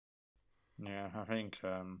Yeah,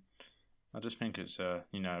 I just think it's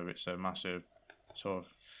it's a massive sort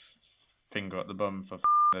of finger at the bum for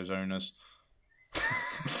those owners.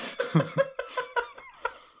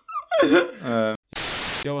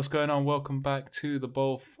 Yo, what's going on? Welcome back to the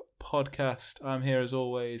Bolf podcast. I'm here as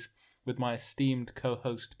always with my esteemed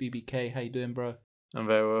co-host BBK. How you doing, bro? I'm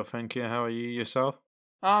very well, thank you. How are you yourself?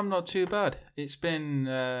 I'm not too bad. It's been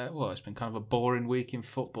it's been kind of a boring week in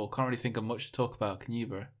football. Can't really think of much to talk about. Can you,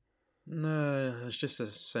 bro? No, it's just the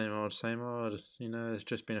same old, same old. There's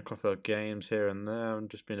just been a couple of games here and there. I'm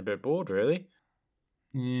just been a bit bored, really.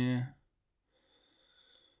 Yeah. I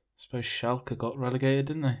suppose Schalke got relegated,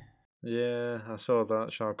 didn't they? Yeah, I saw that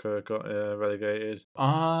Schalke got relegated.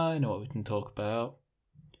 I know what we can talk about.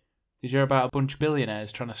 Did you hear about a bunch of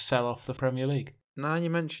billionaires trying to sell off the Premier League? Now you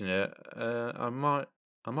mention it, I might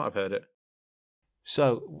have heard it.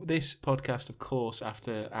 So, this podcast, of course,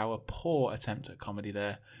 after our poor attempt at comedy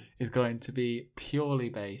there, is going to be purely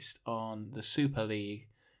based on the Super League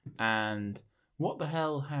and what the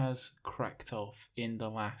hell has cracked off in the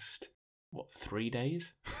last, 3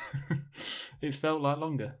 days? It's felt like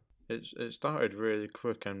longer. It started really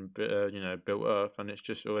quick and built up, and it's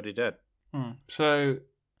just already dead. So,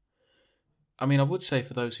 I mean, I would say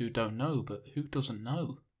for those who don't know, but who doesn't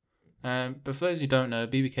know? But for those who don't know,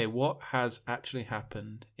 BBK, what has actually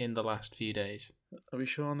happened in the last few days? Are we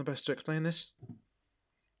sure I'm the best to explain this?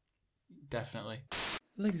 Definitely.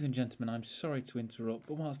 Ladies and gentlemen, I'm sorry to interrupt,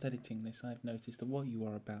 but whilst editing this, I've noticed that what you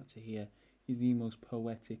are about to hear is the most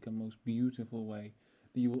poetic and most beautiful way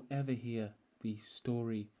that you will ever hear the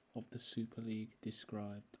story of the Super League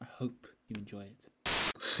described. I hope you enjoy it.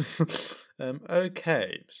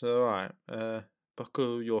 Okay, so alright,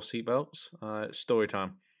 buckle your seatbelts. It's story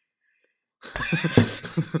time.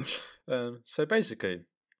 So basically,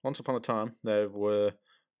 once upon a time, there were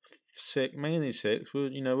mainly six.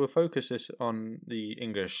 We'll focus this on the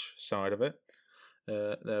English side of it.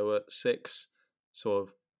 There were six sort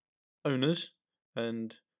of owners,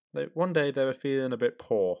 and one day they were feeling a bit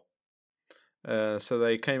poor. So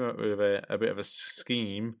they came up with a bit of a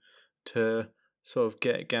scheme to sort of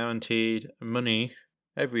get guaranteed money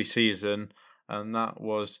every season, and that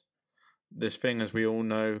was this thing, as we all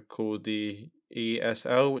know, called the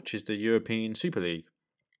ESL, which is the European Super League.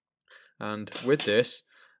 And with this,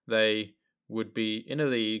 they would be in a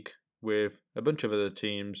league with a bunch of other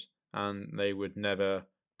teams, and they would never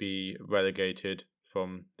be relegated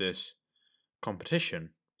from this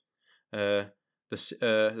competition. The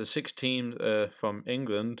six teams from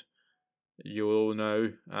England, you all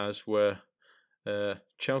know as were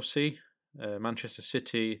Chelsea, Manchester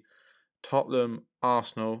City, Tottenham,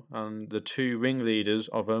 Arsenal, and the two ringleaders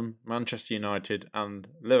of them, Manchester United and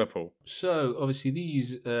Liverpool. So, obviously,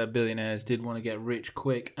 these billionaires did want to get rich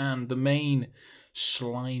quick, and the main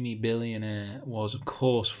slimy billionaire was, of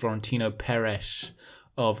course, Florentino Perez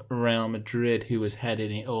of Real Madrid, who was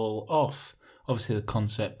heading it all off. Obviously, the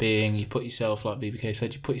concept being you put yourself, like BBK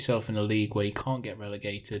said, you put yourself in a league where you can't get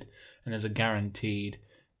relegated, and there's a guaranteed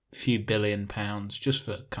few £1 billion just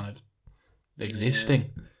for kind of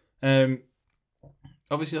existing. Yeah.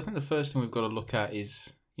 Obviously, I think the first thing we've got to look at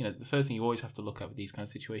is, the first thing you always have to look at with these kind of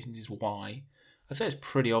situations is why. I'd say it's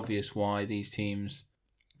pretty obvious why these teams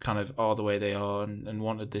kind of are the way they are and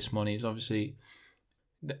wanted this money. Is obviously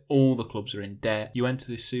all the clubs are in debt. You enter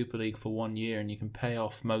this Super League for 1 year and you can pay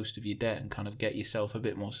off most of your debt and kind of get yourself a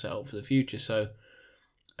bit more settled for the future. So,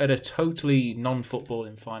 at a totally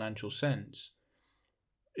non-footballing financial sense,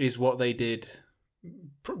 is what they did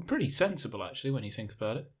pretty sensible, actually, when you think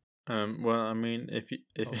about it. Well, I mean, if you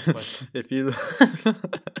if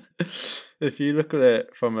you look at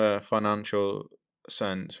it from a financial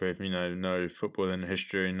sense, with no football in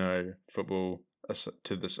history, no football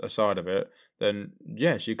to the side of it, then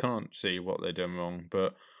yes, you can't see what they're doing wrong.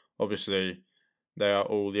 But obviously, they are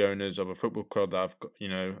all the owners of a football club that have got,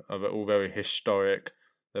 are all very historic.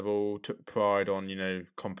 They've all took pride on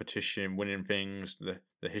competition, winning things,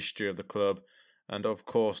 the history of the club, and of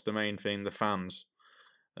course the main thing, the fans.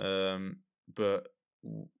 But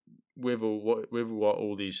with what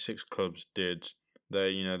all these six clubs did,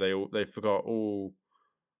 they forgot all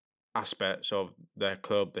aspects of their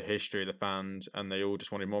club, the history, the fans, and they all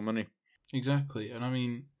just wanted more money. Exactly, and I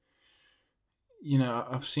mean,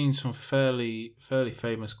 I've seen some fairly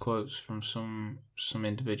famous quotes from some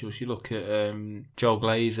individuals. You look at Joel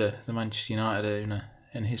Glazer, the Manchester United owner,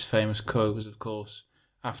 and his famous quote was, of course,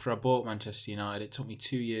 "After I bought Manchester United, it took me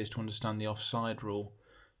 2 years to understand the offside rule."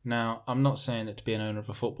 Now, I'm not saying that to be an owner of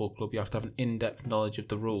a football club, you have to have an in-depth knowledge of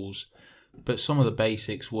the rules, but some of the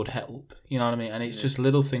basics would help. You know what I mean? And it's just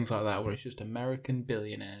little things like that where it's just American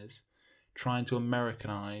billionaires trying to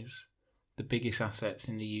Americanize the biggest assets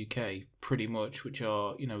in the UK, pretty much, which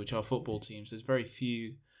are football teams. There's very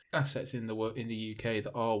few assets in the UK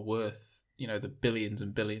that are worth the billions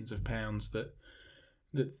and billions of pounds that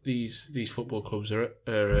these football clubs are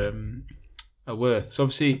worth. So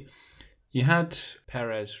obviously, you had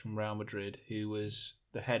Perez from Real Madrid, who was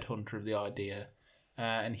the headhunter of the idea,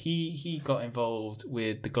 and he got involved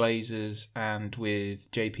with the Glazers and with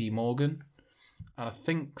JP Morgan. And I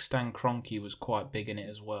think Stan Kroenke was quite big in it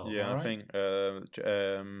as well. Yeah, right? I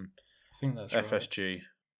think that's FSG, right.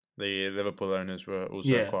 the Liverpool owners were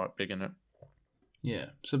also quite big in it. Yeah.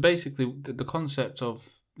 So basically, the concept of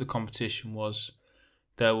the competition was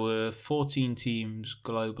there were 14 teams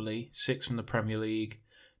globally, 6 from the Premier League.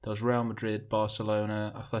 There was Real Madrid,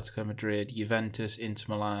 Barcelona, Atletico Madrid, Juventus,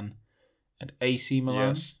 Inter Milan, and AC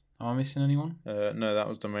Milan. Yes. Am I missing anyone? No, that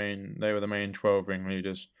was the main. They were the main 12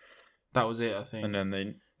 ringleaders. That was it, I think. And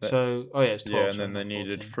then it's 12. Yeah, and then they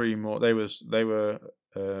needed 3 more. They were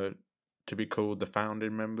to be called the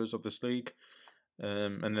founding members of this league,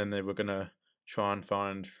 and then they were gonna try and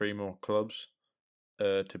find 3 more clubs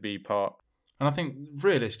to be part. And I think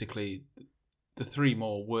realistically, the 3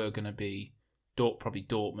 more were going to be probably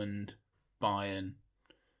Dortmund, Bayern,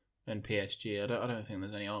 and PSG. I don't think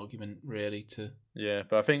there's any argument really to. Yeah,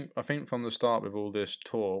 but I think from the start with all this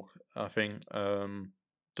talk, I think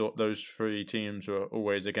those 3 teams were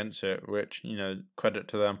always against it, which credit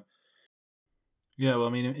to them. Yeah, well,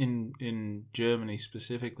 I mean, in Germany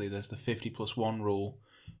specifically, there's the 50+1 rule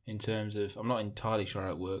in terms of, I'm not entirely sure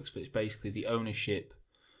how it works, but it's basically the ownership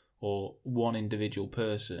or one individual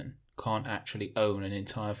person can't actually own an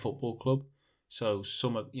entire football club. So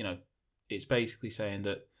it's basically saying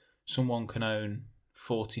that someone can own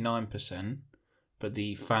 49%, but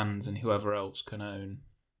the fans and whoever else can own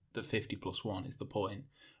the 50+1 is the point.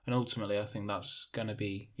 And ultimately, I think that's going to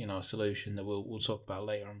be a solution that we'll talk about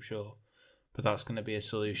later, I'm sure. But that's going to be a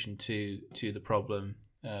solution to the problem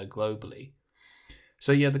globally.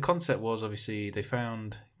 So yeah, the concept was obviously they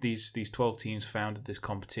found these 12 teams founded this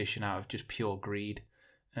competition out of just pure greed,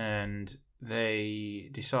 and they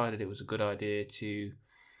decided it was a good idea to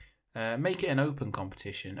make it an open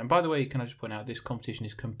competition. And by the way, can I just point out this competition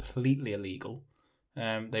is completely illegal.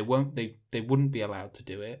 They wouldn't be allowed to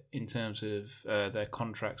do it in terms of their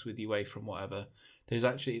contracts with UEFA and whatever.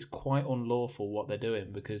 It's quite unlawful what they're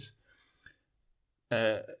doing because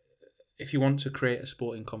if you want to create a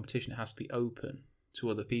sporting competition, it has to be open to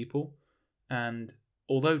other people. And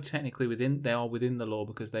although technically they are within the law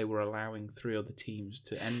because they were allowing 3 other teams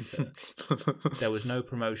to enter, there was no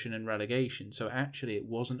promotion and relegation. So actually it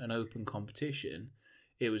wasn't an open competition.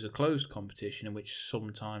 It was a closed competition in which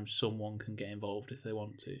sometimes someone can get involved if they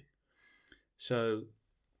want to. So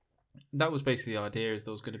that was basically the idea, is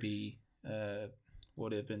there was going to be,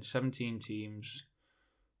 what it had been, 17 teams,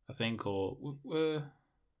 I think, or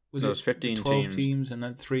was it 15 12 teams and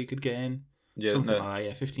then 3 could get in? Yeah, something like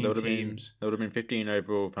that, 15 teams. There would have been 15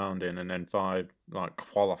 overall founding and then 5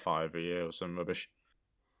 qualify every year or some rubbish.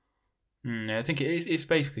 I think it's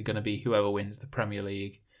basically going to be whoever wins the Premier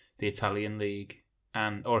League, the Italian League,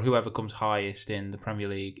 or whoever comes highest in the Premier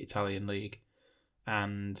League, Italian League,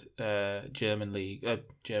 and German League,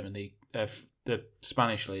 the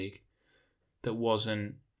Spanish League, that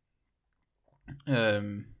wasn't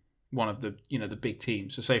one of the the big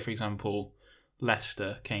teams. So say for example,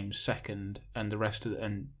 Leicester came second, and the rest of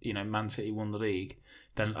Man City won the league.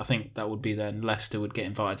 Then I think that would be Leicester would get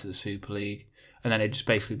invited to the Super League, and then it'd just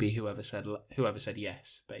basically be whoever said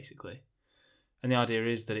yes, basically. And the idea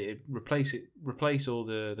is that it replace all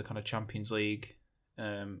the kind of Champions League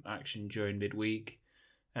action during midweek.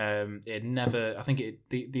 It never. I think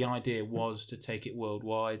the idea was to take it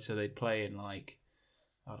worldwide, so they'd play in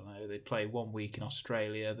they'd play 1 week in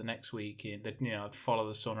Australia, the next week they'd follow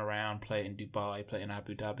the sun around, play it in Dubai, play it in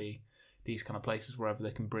Abu Dhabi, these kind of places wherever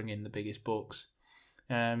they can bring in the biggest bucks.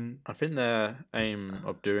 I think their aim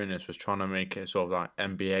of doing this was trying to make it sort of like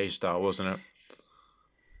NBA style, wasn't it?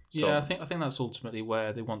 So, yeah, I think that's ultimately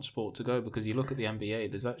where they want sport to go, because you look at the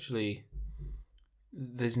NBA,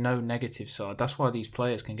 there's no negative side. That's why these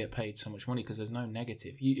players can get paid so much money, because there's no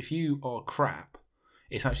negative. If you are crap,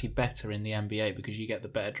 it's actually better in the NBA because you get the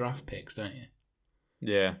better draft picks, don't you?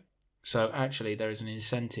 Yeah. So actually there is an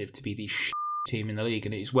incentive to be the team in the league,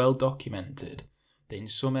 and it is well documented that in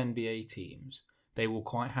some NBA teams they will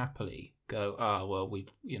quite happily go, well,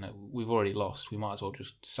 we've already lost, we might as well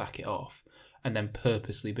just sack it off, and then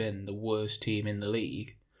purposely bin the worst team in the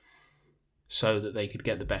league so that they could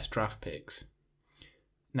get the best draft picks.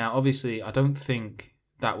 Now, obviously, I don't think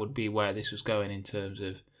that would be where this was going in terms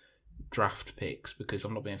of draft picks, because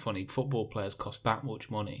I'm not being funny, football players cost that much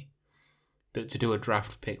money. that to do a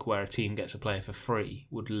draft pick where a team gets a player for free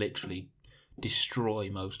would literally destroy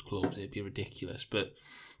most clubs. It'd be ridiculous. But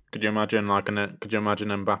could you imagine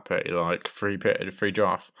Mbappe like free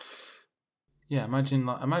draft? Yeah, imagine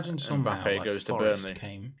somehow Mbappe like goes to Forest Burnley.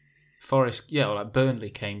 came, or like Burnley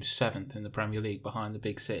came 7th in the Premier League behind the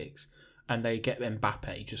Big Six, and they get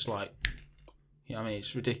Mbappe just like, I mean,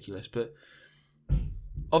 it's ridiculous. But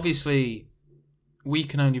obviously, we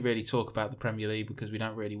can only really talk about the Premier League because we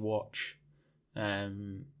don't really watch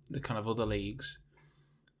the kind of other leagues.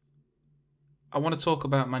 I want to talk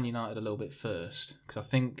about Man United a little bit first because I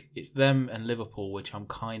think it's them and Liverpool which I'm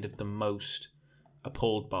kind of the most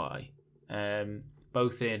appalled by.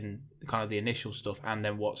 Both in kind of the initial stuff and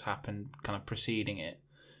then what's happened kind of preceding it.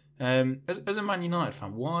 As a Man United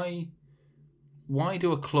fan, why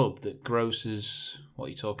do a club that grosses, what are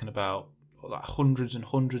you talking about, like hundreds and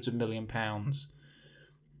hundreds of £1,000,000,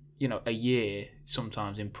 a year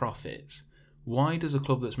sometimes in profits, why does a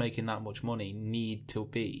club that's making that much money need to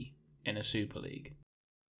be in a Super League?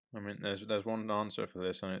 I mean, there's one answer for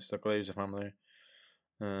this, and it's the Glazer family.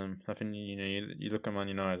 I think you look at Man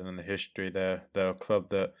United and the history. They're a club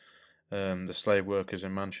that the slave workers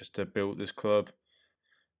in Manchester built this club.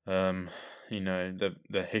 The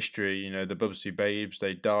history. The Bubsy Babes,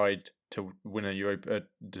 they died to win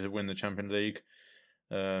to win the Champions League.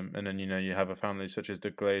 And then you have a family such as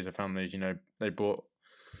the Glazer families. They brought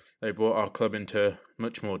our club into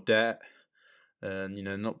much more debt, and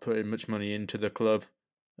not putting much money into the club.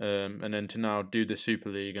 And then to now do the Super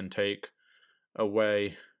League and take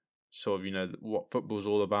away sort of what football's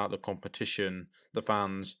all about, the competition, the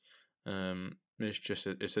fans.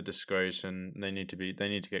 It's a disgrace, and they need to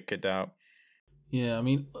get kicked out. Yeah, I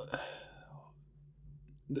mean,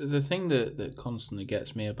 the thing that constantly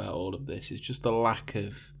gets me about all of this is just the lack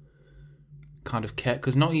of kind of care,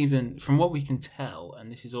 because not even from what we can tell, and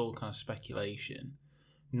this is all kind of speculation,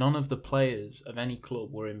 none of the players of any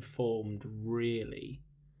club were informed really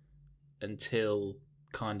until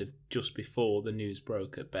kind of just before the news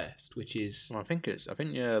broke at best, which is... Well, I think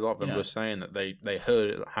a lot of them were saying that they heard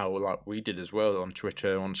it how like we did as well on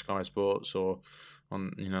Twitter, on Sky Sports, or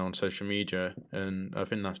on social media, and I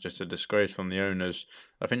think that's just a disgrace from the owners.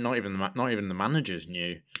 I think not even the managers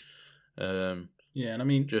knew. And I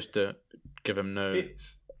mean, just to give them no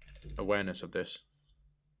awareness of this.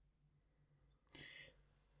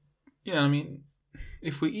 Yeah, I mean,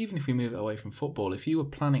 if we move it away from football, if you were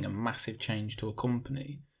planning a massive change to a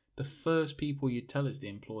company, the first people you'd tell is the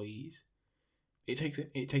employees. It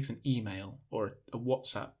takes an email or a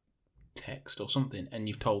WhatsApp text or something, and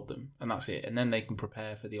you've told them, and that's it. And then they can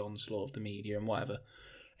prepare for the onslaught of the media and whatever.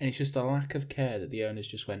 And it's just a lack of care that the owners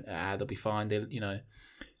just went, they'll be fine.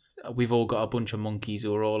 We've all got a bunch of monkeys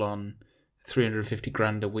who are all on 350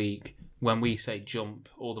 grand a week. When we say jump,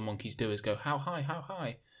 all the monkeys do is go, how high, how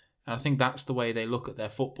high? And I think that's the way they look at their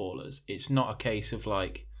footballers. It's not a case of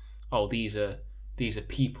like, oh, these are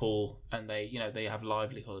people and they have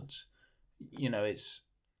livelihoods.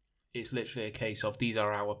 It's literally a case of these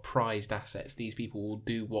are our prized assets. These people will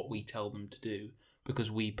do what we tell them to do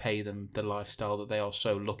because we pay them the lifestyle that they are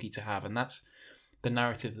so lucky to have. And that's the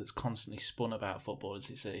narrative that's constantly spun about footballers.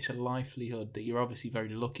 It's a livelihood that you're obviously very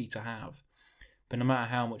lucky to have. But no matter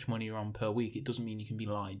how much money you're on per week, it doesn't mean you can be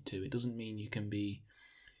lied to. It doesn't mean you can be,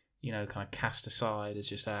 kind of cast aside as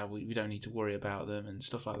just, we don't need to worry about them and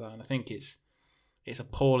stuff like that. And I think it's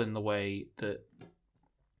appalling the way that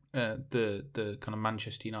the kind of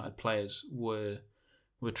Manchester United players were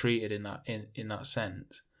treated in that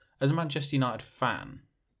sense. As a Manchester United fan,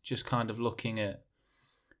 just kind of looking at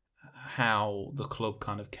how the club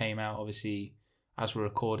kind of came out, obviously, as we're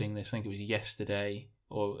recording this, I think it was yesterday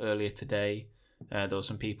or earlier today, there were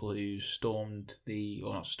some people who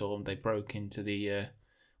they broke into the,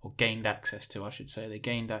 or gained access to, I should say, they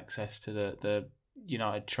gained access to the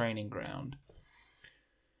United training ground.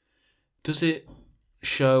 Does it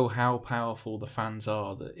show how powerful the fans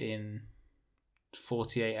are that in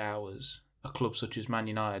 48 hours, a club such as Man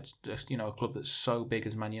United, a club that's so big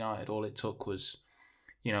as Man United, all it took was,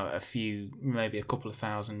 maybe a couple of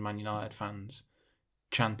thousand Man United fans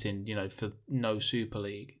chanting, for no Super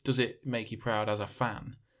League? Does it make you proud as a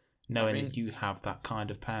fan, knowing that you have that kind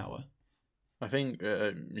of power? I think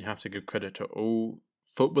you have to give credit to all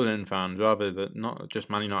footballing fans, rather than not just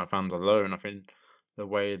Man United fans alone. I think the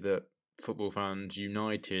way that football fans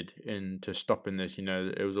united into stopping this,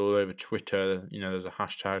 it was all over Twitter. There's a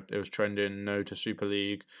hashtag, it was trending, no to Super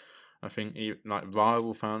League. I think like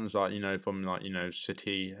rival fans, like from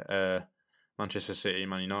City, Manchester City,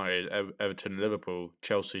 Man United, Everton, Liverpool,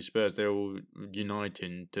 Chelsea, Spurs, they're all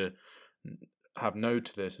uniting to have no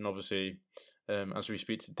to this. And obviously as we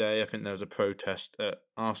speak today, I think there was a protest at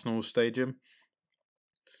Arsenal Stadium.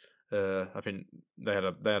 I think they had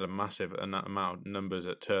a massive amount of numbers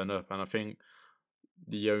that turn up, and I think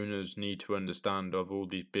the owners need to understand of all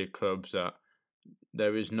these big clubs that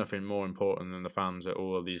there is nothing more important than the fans at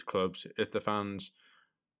all of these clubs. If the fans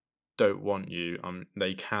don't want you,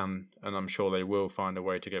 they can, and I'm sure they will find a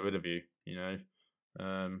way to get rid of you.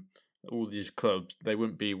 All these clubs, they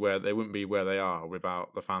wouldn't be where they are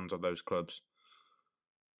without the fans of those clubs.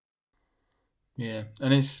 Yeah,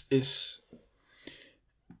 and it's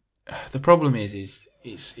the problem is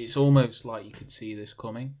it's almost like you could see this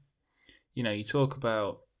coming. You talk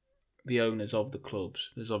about the owners of the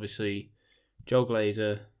clubs. There's obviously Joe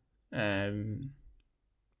Glazer,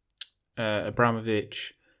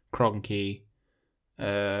 Abramovich, Kroenke,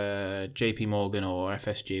 JP Morgan or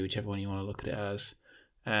FSG, whichever one you want to look at it as.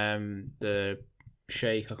 The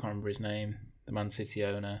Sheikh, I can't remember his name, the Man City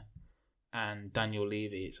owner, and Daniel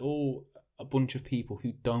Levy. It's all a bunch of people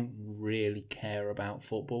who don't really care about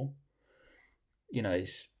football.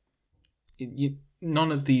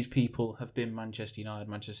 None of these people have been Manchester United,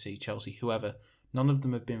 Manchester City, Chelsea, whoever. None of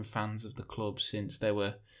them have been fans of the club since they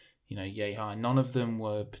were, yay high. None of them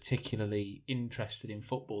were particularly interested in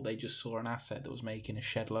football. They just saw an asset that was making a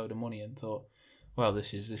shed load of money and thought, well,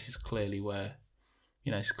 this is clearly where,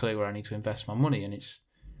 it's clearly where I need to invest my money. And it's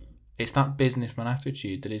that businessman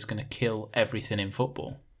attitude that is going to kill everything in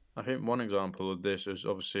football. I think one example of this is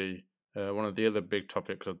obviously one of the other big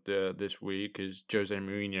topics of this week is Jose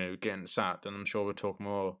Mourinho getting sacked, and I'm sure we'll talk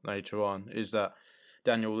more later on, is that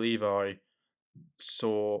Daniel Levy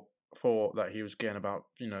thought that he was getting about,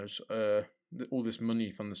 all this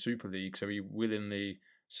money from the Super League, so he willingly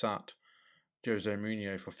sacked Jose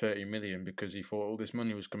Mourinho for 30 million because he thought all this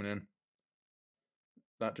money was coming in.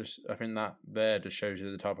 I think that there just shows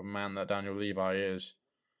you the type of man that Daniel Levy is.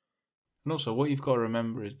 And also, what you've got to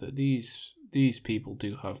remember is that these people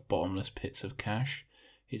do have bottomless pits of cash.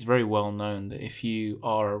 It's very well known that if you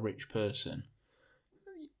are a rich person,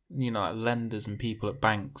 like lenders and people at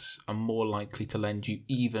banks are more likely to lend you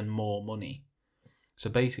even more money.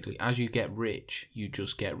 So basically, as you get rich, you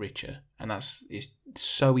just get richer. And it's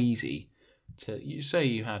so easy you say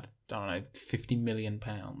you had, I don't know, £50 million.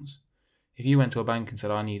 If you went to a bank and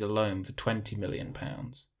said, I need a loan for £20 million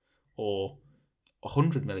or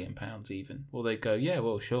 £100 million even, well, they'd go, yeah,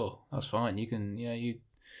 well, sure, that's fine. You can, you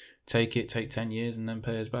take 10 years and then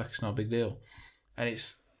pay us back. It's not a big deal. And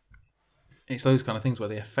it's those kind of things where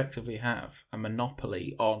they effectively have a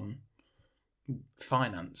monopoly on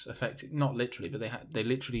finance. Not literally, but they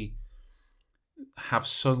literally have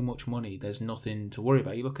so much money. There's nothing to worry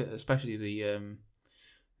about. You look at especially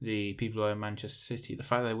the people who are in Manchester City. The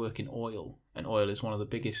fact they work in oil, and oil is one of the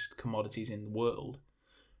biggest commodities in the world,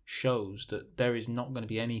 shows that there is not going to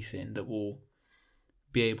be anything that will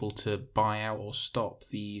be able to buy out or stop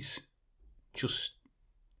these just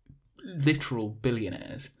literal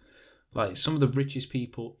billionaires. Like, some of the richest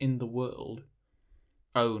people in the world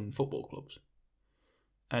own football clubs.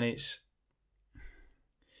 And it's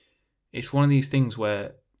one of these things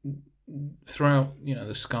where throughout,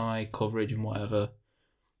 the Sky coverage and whatever,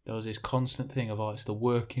 there was this constant thing of, it's the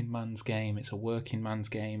working man's game. It's a working man's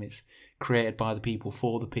game. It's created by the people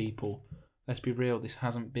for the people. Let's be real, this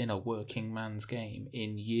hasn't been a working man's game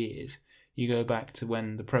in years. You go back to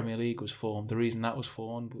when the Premier League was formed. The reason that was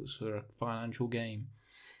formed was for a financial game.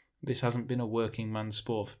 This hasn't been a working man's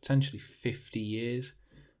sport for potentially 50 years.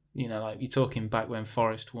 Like you're talking back when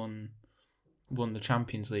Forest won the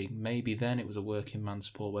Champions League. Maybe then it was a working man's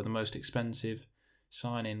sport where the most expensive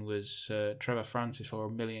signing was Trevor Francis for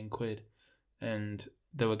 £1 million, and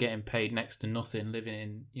they were getting paid next to nothing,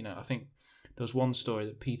 living in, I think there was one story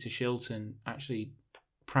that Peter Shilton actually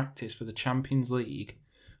practiced for the Champions League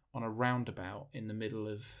on a roundabout in the middle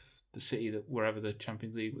of the city wherever the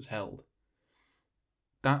Champions League was held.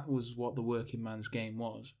 That was what the working man's game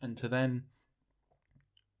was. And to then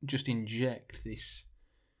just inject this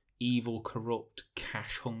evil, corrupt,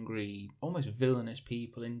 cash-hungry, almost villainous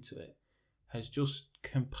people into it has just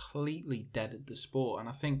completely deaded the sport. And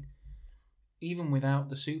I think even without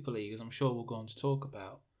the Super League, as I'm sure we'll go on to talk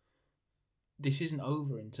about, this isn't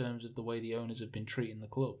over in terms of the way the owners have been treating the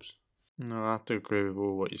clubs. No, I have to agree with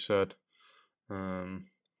all what you said.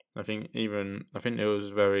 I think it was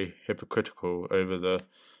very hypocritical over the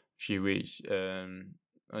few weeks.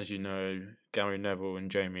 As you know, Gary Neville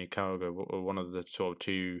and Jamie Carragher were one of the sort of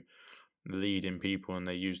two leading people, and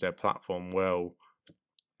they used their platform well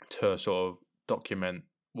to sort of document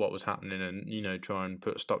what was happening and, try and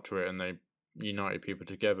put a stop to it, and they united people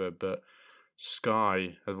together. But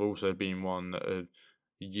Sky have also been one that have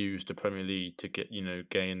used the Premier League to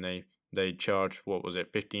gain they charged, what was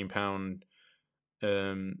it, £15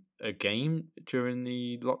 a game during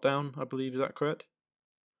the lockdown, I believe. Is that correct?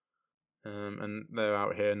 And they're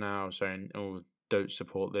out here now saying, "Oh, don't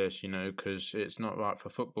support this," because it's not right for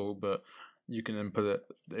football. But you can then put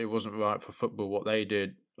it wasn't right for football what they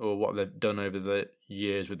did or what they've done over the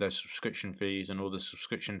years with their subscription fees and all the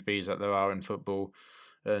subscription fees that there are in football,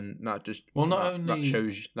 and that just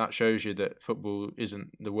that shows you that football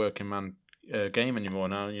isn't the working man game anymore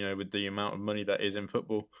now. With the amount of money that is in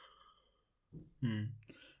football.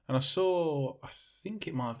 And I think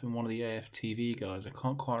it might have been one of the AFTV guys. I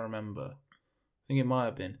can't quite remember. I think it might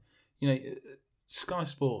have been. Sky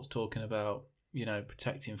Sports talking about,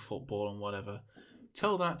 protecting football and whatever.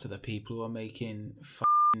 Tell that to the people who are making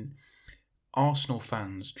Arsenal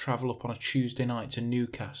fans travel up on a Tuesday night to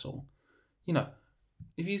Newcastle.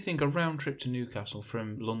 If you think a round trip to Newcastle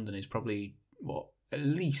from London is probably, at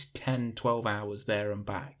least 10, 12 hours there and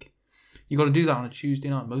back. You've got to do that on a Tuesday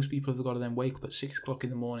night. Most people have got to then wake up at 6 o'clock in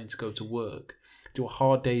the morning to go to work, do a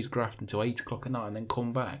hard day's graft until 8 o'clock at night, and then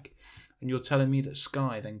come back. And you're telling me that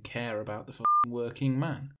Sky then care about the working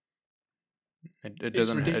man? It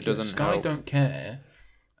doesn't. It doesn't. Sky don't care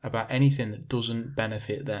about anything that doesn't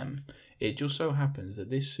benefit them. It just so happens that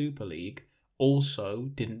this Super League also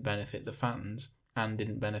didn't benefit the fans and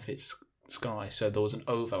didn't benefit Sky, so there was an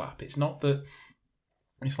overlap. It's not that.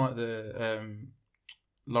 It's like the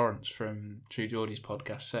Lawrence from True Geordie's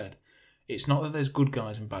podcast said, it's not that there's good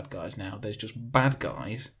guys and bad guys now, there's just bad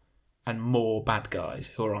guys and more bad guys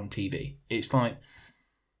who are on TV. It's like,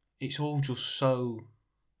 it's all just so,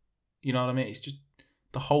 you know what I mean? It's just,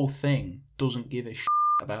 the whole thing doesn't give a shit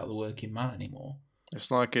about the working man anymore.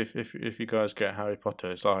 It's like if you guys get Harry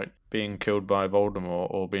Potter, it's like being killed by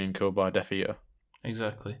Voldemort or being killed by Death Eater.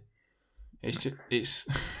 Exactly. It's just,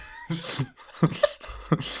 it's...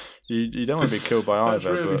 You don't want to be killed by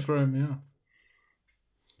either. That's really thrown me off.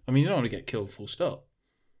 I mean, you don't want to get killed full stop.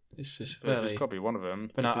 It's just fairly... If it's got to be one of them,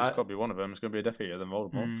 it's got to be one of them, it's going to be a Death Eater than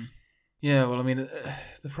Voldemort. Yeah, well, I mean,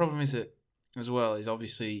 the problem is that, as well, is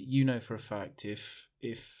obviously, for a fact, if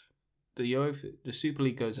the UEFA, the Super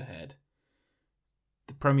League goes ahead,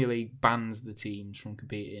 the Premier League bans the teams from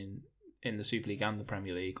competing in the Super League and the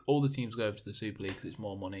Premier League. All the teams go over to the Super League because it's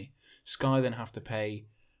more money. Sky then have to pay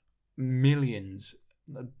millions,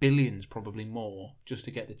 billions probably more, just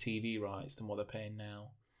to get the TV rights than what they're paying now.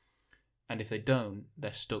 And if they don't,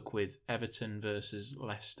 they're stuck with Everton versus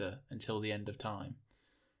Leicester until the end of time.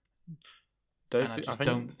 I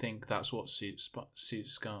don't think that's what suits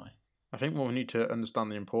Sky. I think what we need to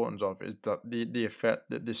understand the importance of is that the effect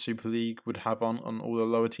that this Super League would have on all the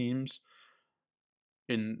lower teams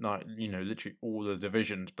in, literally all the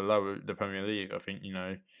divisions below the Premier League. I think,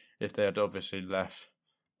 if they had obviously left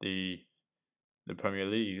the Premier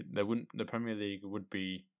League, the Premier League would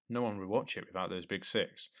be, no one would watch it without those big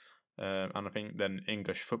six. And I think then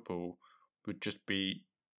English football would just be,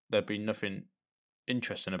 there'd be nothing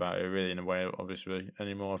interesting about it really in a way, obviously,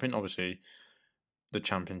 anymore. I think obviously the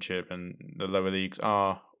Championship and the lower leagues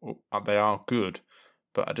are good,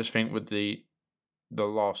 but I just think with the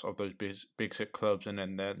loss of those big six clubs, and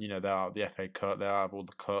then there are the FA Cup, there are all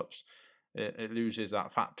the cups, it loses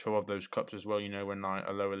that factor of those cups as well. When like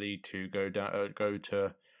a lower league to go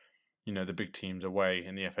to the big teams away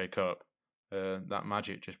in the FA Cup, that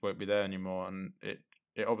magic just won't be there anymore, and it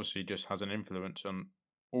obviously just has an influence on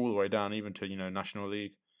all the way down, even to National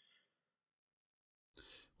League.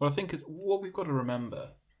 Well, I think what we've got to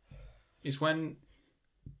remember is when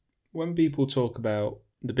people talk about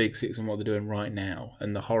the Big Six and what they're doing right now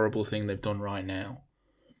and the horrible thing they've done right now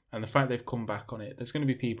and the fact they've come back on it, there's going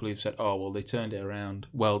to be people who've said, oh, well, they turned it around,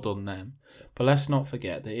 well done them. But let's not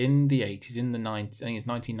forget that in the 80s, in the 90s, I think it's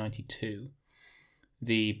 1992,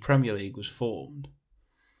 the Premier League was formed.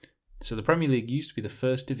 So the Premier League used to be the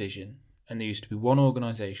first division, and there used to be one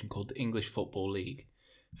organisation called the English Football League.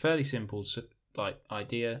 Fairly simple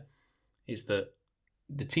idea is that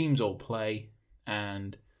the teams all play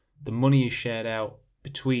and the money is shared out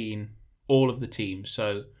between all of the teams.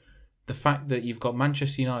 So the fact that you've got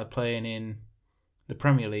Manchester United playing in the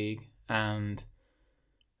Premier League and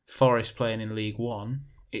Forest playing in League One,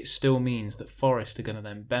 it still means that Forest are going to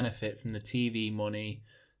then benefit from the TV money,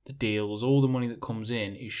 the deals, all the money that comes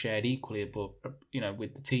in is shared equally above,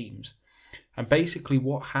 with the teams. And basically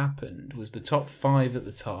what happened was the top five at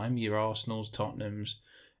the time, your Arsenals, Tottenhams,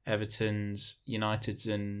 Evertons,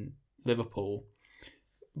 Uniteds and Liverpool,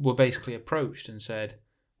 were basically approached and said,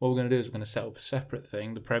 what we're going to do is we're going to set up a separate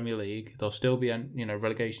thing, the Premier League. There'll still be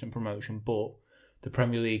relegation and promotion, but the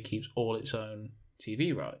Premier League keeps all its own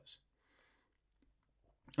TV rights.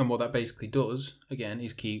 And what that basically does, again,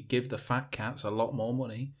 is give the fat cats a lot more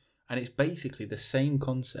money And it's basically the same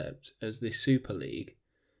concept as this Super League,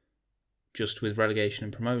 just with relegation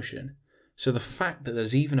and promotion. So the fact that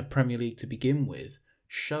there's even a Premier League to begin with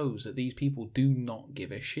shows that these people do not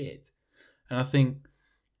give a shit. And I think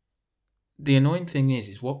the annoying thing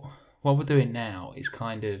is what we're doing now is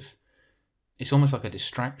kind of, it's almost like a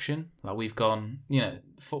distraction. Like we've gone,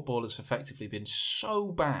 football has effectively been so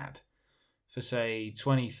bad for, say,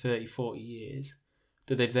 20, 30, 40 years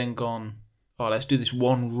that they've then gone, oh, let's do this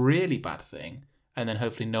one really bad thing, and then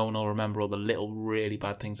hopefully no one will remember all the little really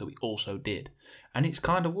bad things that we also did. And it's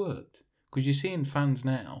kind of worked. Because you're seeing fans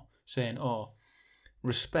now saying, oh,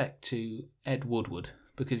 respect to Ed Woodward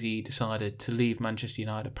because he decided to leave Manchester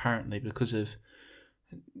United apparently because of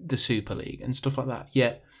the Super League and stuff like that.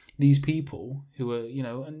 Yet these people who are,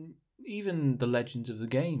 and even the legends of the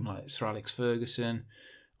game like Sir Alex Ferguson,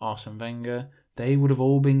 Arsene Wenger, they would have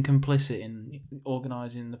all been complicit in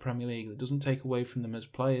organising the Premier League. That doesn't take away from them as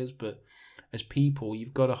players, but as people,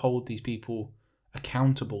 you've got to hold these people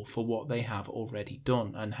accountable for what they have already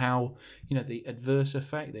done and how, the adverse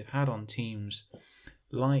effect they've had on teams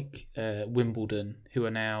like Wimbledon, who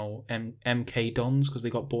are now MK Dons because they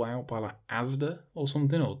got bought out by like Asda or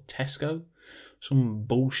something, or Tesco, some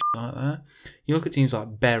bullshit like that. You look at teams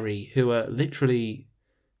like Bury, who are literally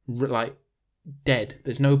like dead.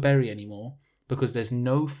 There's no Bury anymore because there's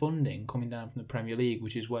no funding coming down from the Premier League,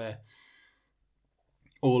 which is where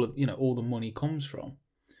all the money comes from.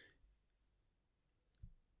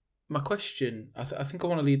 My question, I think I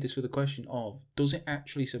want to leave this with a question of, does it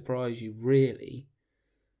actually surprise you really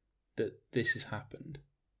that this has happened?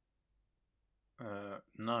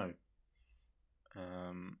 No.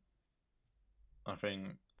 I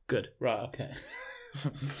think... Good. Right, okay.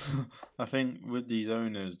 I think with these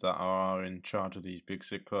owners that are in charge of these big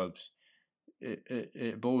six clubs,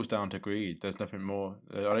 it boils down to greed. There's nothing more.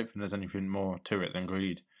 I don't think there's anything more to it than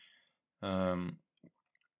greed.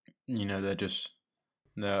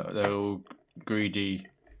 They're all greedy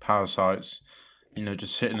parasites.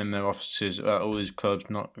 Just sitting in their offices at all these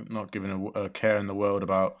clubs, not giving a care in the world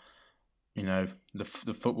about,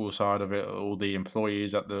 the football side of it, all the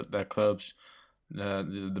employees at their clubs,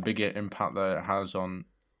 the bigger impact that it has on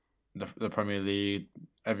the Premier League,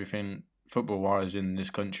 everything football wise in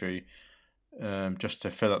this country, just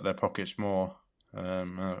to fill up their pockets more.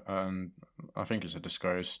 And I think it's a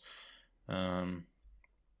disgrace.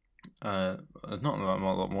 There's not a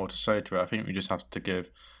lot more to say to it. I think we just have to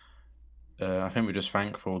give. I think we're just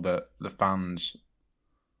thankful that the fans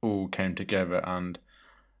all came together, and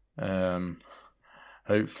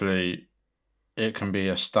hopefully it can be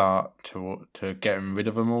a start to getting rid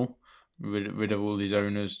of them all, rid of all these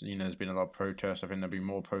owners. There's been a lot of protests. I think there'll be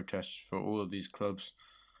more protests for all of these clubs.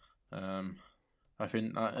 I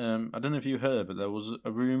think I don't know if you heard, but there was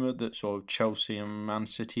a rumor that sort of Chelsea and Man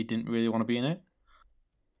City didn't really want to be in it.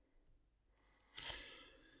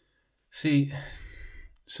 See,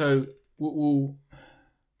 so we'll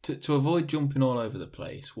to avoid jumping all over the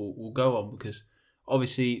place, we'll go on, because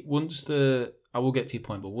obviously I will get to your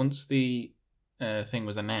point, but once the thing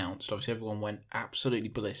was announced, obviously everyone went absolutely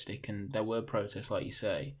ballistic, and there were protests, like you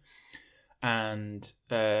say, and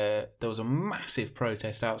there was a massive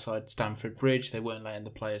protest outside Stamford Bridge. They weren't letting the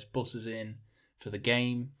players' buses in for the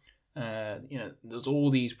game. There's all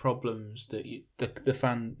these problems that the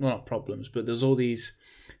fan, well, not problems, but there's all these,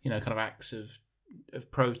 kind of acts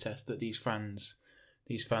of protest that these fans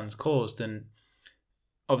caused, and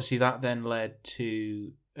obviously that then led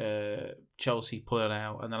to Chelsea pulling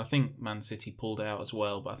out, and then I think Man City pulled out as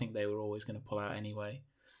well, but I think they were always going to pull out anyway,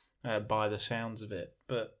 by the sounds of it.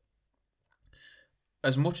 But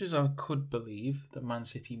as much as I could believe that Man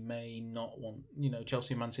City may not want,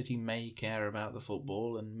 Chelsea and Man City may care about the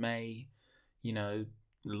football and may,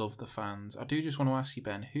 love the fans, I do just want to ask you,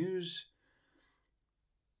 Ben,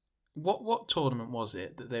 what tournament was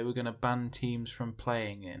it that they were going to ban teams from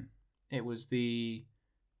playing in? It was the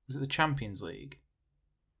Champions League?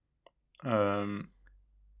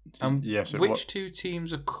 Yes. Which two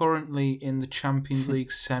teams are currently in the Champions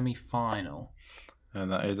League semi-final? And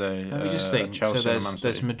that is Let me just think. Chelsea so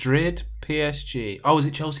there's Madrid, PSG. Oh, is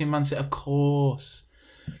it Chelsea and Man City? Of course.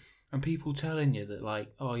 And people telling you that,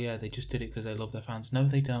 like, oh yeah, they just did it because they love their fans. No,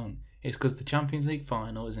 they don't. It's because the Champions League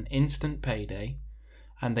final is an instant payday,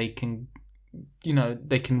 and they can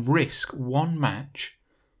risk one match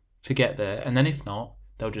to get there, and then if not,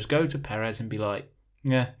 they'll just go to Perez and be like,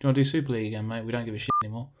 yeah, do you want to do Super League again, mate? We don't give a shit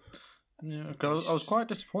anymore. Yeah, because I was quite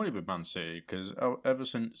disappointed with Man City, because ever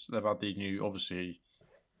since they've had the new, obviously,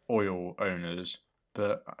 oil owners,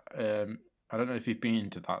 but I don't know if you've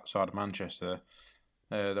been to that side of Manchester,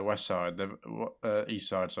 the west side, the east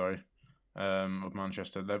side, sorry. of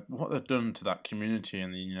Manchester. What they've done to that community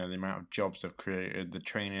and the amount of jobs they've created, the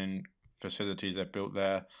training facilities they've built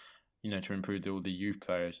there, to improve all the youth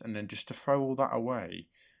players, and then just to throw all that away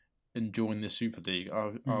and join the Super League,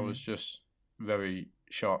 I was just very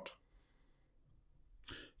shocked.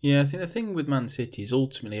 Yeah, I think the thing with Man City is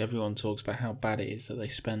ultimately everyone talks about how bad it is that they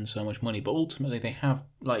spend so much money, but ultimately they have,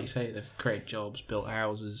 like you say, they've created jobs, built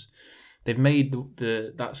houses, they've made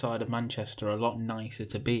that side of Manchester a lot nicer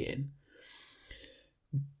to be in,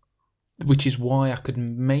 which is why I could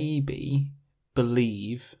maybe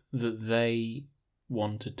believe that they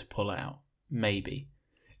wanted to pull out, maybe.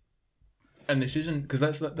 And this isn't because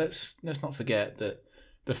let's not forget that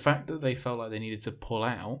the fact that they felt like they needed to pull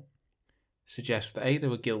out suggests that A, they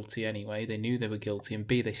were guilty anyway, they knew they were guilty, and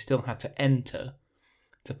B, they still had to enter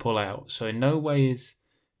to pull out. So in no way is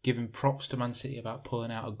giving props to Man City about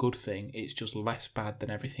pulling out a good thing. It's just less bad than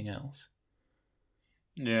everything else.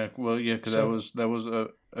 Yeah, well, yeah, because there was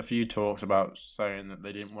a few talks about saying that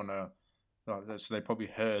they didn't want to. So they probably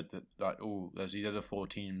heard that there's these other 4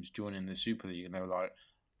 teams joining the Super League, and they were like,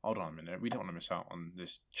 hold on a minute, we don't want to miss out on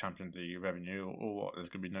this Champions League revenue, or what? There's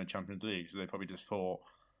going to be no Champions League, so they probably just thought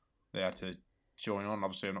they had to join on.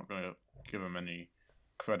 Obviously, I'm not going to give them any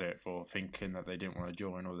credit for thinking that they didn't want to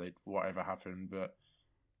join or whatever happened, but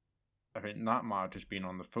I think that might have just been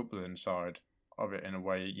on the footballing side of it in a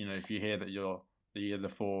way. If you hear that the other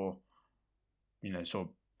 4, sort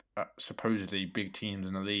of supposedly big teams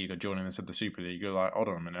in the league are joining us at the Super League, you're like, hold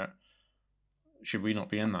on a minute, should we not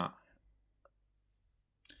be in that?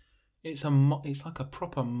 It's like a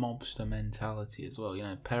proper mobster mentality as well.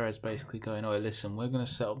 Perez basically going, "Oh, listen, we're going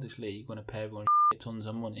to set up this league. We're going to pay everyone tons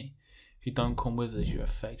of money. If you don't come with us, you're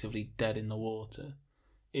effectively dead in the water."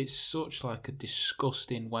 It's such like a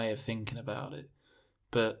disgusting way of thinking about it.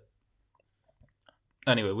 But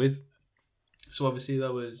anyway, so obviously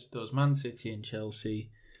there was Man City and Chelsea.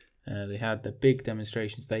 They had the big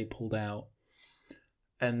demonstrations. They pulled out,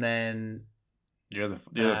 and then the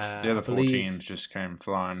other 4 teams just came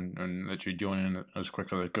flying and literally joining as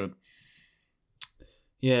quick as they could.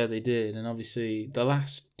 Yeah, they did, and obviously the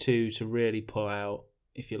last 2 to really pull out,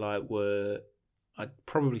 if you like, were, I'd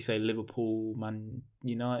probably say Liverpool, Man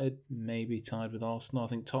United, maybe tied with Arsenal. I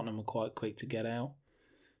think Tottenham were quite quick to get out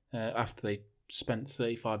after they spent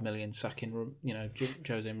 35 million sacking,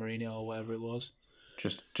 Jose Mourinho or whatever it was.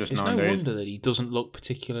 Just it's 9 days. No wonder that he doesn't look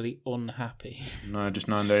particularly unhappy. No, just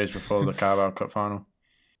 9 days before the Carabao Cup final.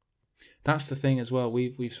 That's the thing as well.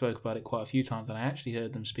 We've spoke about it quite a few times, and I actually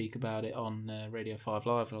heard them speak about it on Radio 5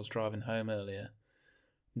 Live when I was driving home earlier.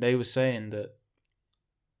 They were saying that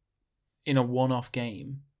in a one-off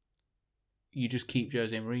game, you just keep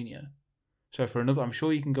Jose Mourinho. So I'm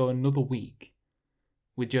sure you can go another week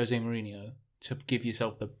with Jose Mourinho to give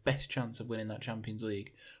yourself the best chance of winning that Champions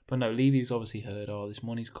League. But no, Levy's obviously heard, this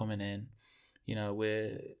money's coming in. He's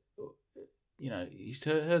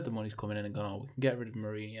heard the money's coming in and gone, we can get rid of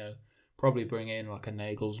Mourinho. Probably bring in like a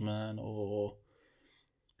Nagelsmann or,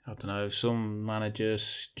 I don't know, some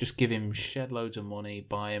managers. Just give him shed loads of money,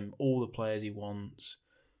 buy him all the players he wants,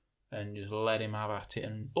 and just let him have at it.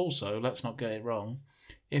 And also, let's not get it wrong,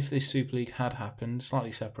 if this Super League had happened,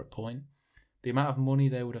 slightly separate point, the amount of money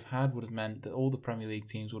they would have meant that all the Premier League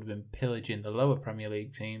teams would have been pillaging the lower Premier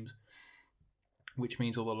League teams, which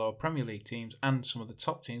means all the lower Premier League teams and some of the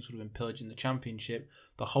top teams would have been pillaging the Championship.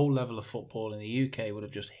 The whole level of football in the UK would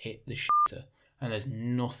have just hit the shitter, and there's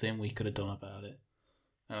nothing we could have done about it.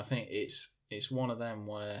 And I think it's one of them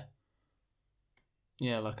where,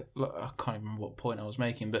 like I can't even remember what point I was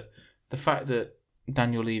making, but the fact that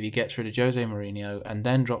Daniel Levy gets rid of Jose Mourinho and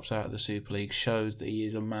then drops out of the Super League shows that he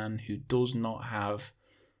is a man who does not have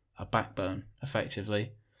a backbone,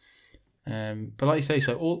 effectively. But like you say,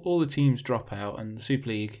 so all the teams drop out and the Super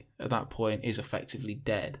League at that point is effectively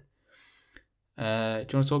dead. Do you want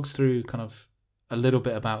to talk us through kind of a little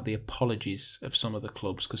bit about the apologies of some of the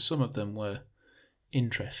clubs? Because some of them were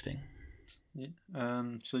interesting.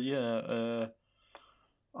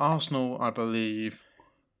 Arsenal, I believe,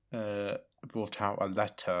 brought out a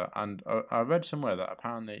letter, and I read somewhere that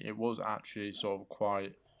apparently it was actually sort of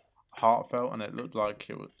quite heartfelt, and it looked like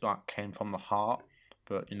it was came from the heart.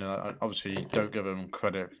 But obviously, don't give them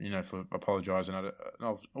credit, for apologising.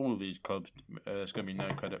 All of these clubs, there's going to be no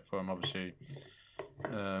credit for them, obviously,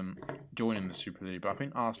 joining the Super League. But I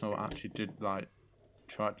think Arsenal actually did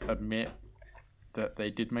try to admit that they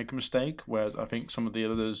did make a mistake, whereas I think some of the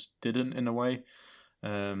others didn't in a way.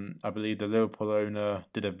 I believe the Liverpool owner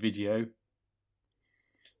did a video.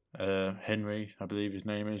 Henry, I believe his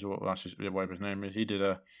name is, or that's just whatever his name is. He did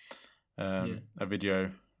a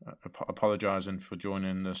video apologising for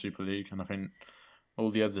joining the Super League, and I think all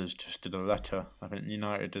the others just did a letter. I think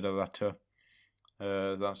United did a letter.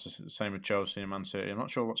 That's the same with Chelsea and Man City. I'm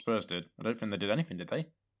not sure what Spurs did. I don't think they did anything, did they?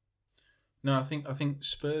 No, I think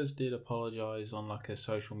Spurs did apologise on like a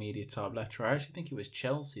social media type letter. I actually think it was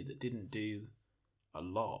Chelsea that didn't do a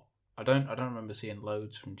lot. I don't remember seeing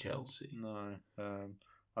loads from Chelsea. No.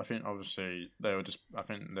 I think obviously they were just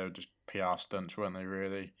PR stunts, weren't they?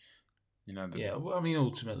 Really. Yeah, well, I mean,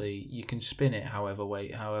 ultimately, you can spin it however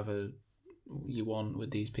you want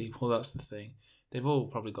with these people. That's the thing. They've all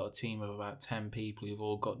probably got a team of about 10 people who've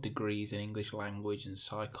all got degrees in English language and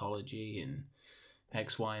psychology and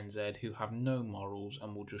X, Y, and Z who have no morals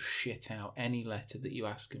and will just shit out any letter that you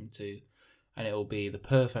ask them to, and it'll be the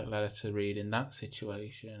perfect letter to read in that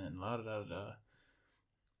situation and la da da da.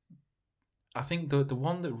 I think the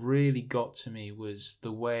one that really got to me was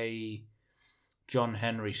the way John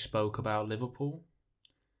Henry spoke about Liverpool,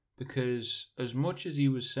 because as much as he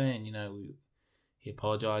was saying, he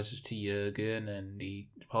apologises to Jurgen and he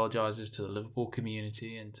apologises to the Liverpool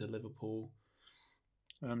community and to Liverpool.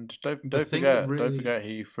 And don't forget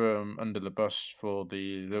he threw him under the bus for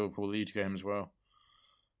the Liverpool Leeds game as well.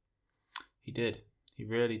 He did. He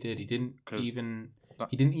really did. He didn't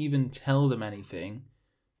even tell them anything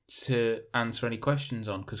to answer any questions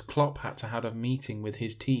on, because Klopp had to have a meeting with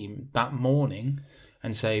his team that morning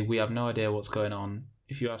and say, we have no idea what's going on.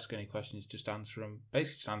 If you ask any questions, just answer them.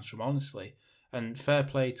 Basically, just answer them honestly. And fair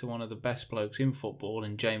play to one of the best blokes in football,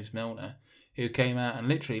 in James Milner, who came out and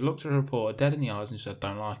literally looked at a reporter dead in the eyes and said,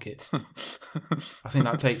 don't like it. I think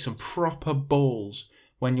that takes some proper balls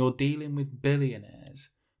when you're dealing with billionaires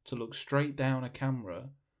to look straight down a camera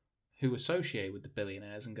who associate with the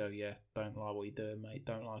billionaires and go, yeah, don't like what you're doing, mate,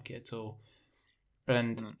 don't like it at all.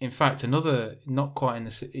 And in fact, another, not quite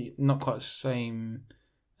the same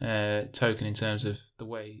token in terms of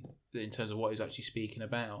what he's actually speaking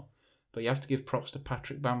about, but you have to give props to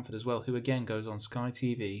Patrick Bamford as well, who again goes on Sky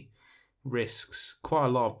TV, risks quite a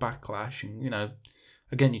lot of backlash, and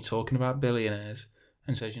again you're talking about billionaires,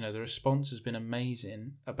 and says the response has been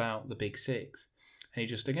amazing about the Big Six, and he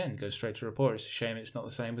just again goes straight to report. It's a shame it's not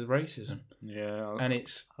the same with racism. Yeah, and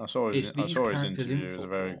I saw his interview. It was a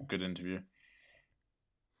very good interview.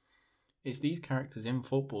 It's these characters in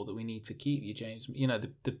football that we need to keep, you James.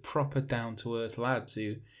 The proper down to earth lads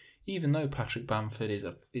who, even though Patrick Bamford is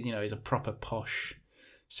a proper posh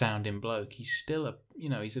sounding bloke, he's still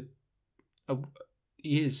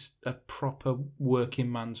he is a proper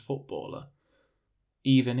working man's footballer,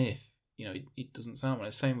 even if it doesn't sound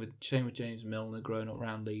right. Same with James Milner, growing up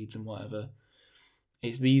around Leeds and whatever.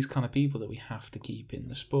 It's these kind of people that we have to keep in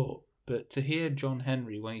the sport. But to hear John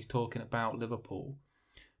Henry when he's talking about Liverpool,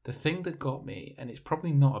 the thing that got me, and it's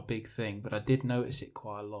probably not a big thing, but I did notice it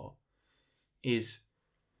quite a lot, is,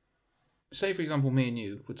 say for example, me and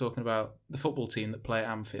you were talking about the football team that play at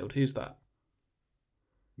Anfield. Who's that?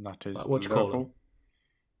 That is what do you call them?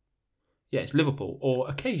 Yeah, it's Liverpool, or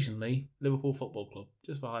occasionally Liverpool Football Club,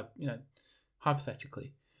 just for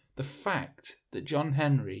hypothetically. The fact that John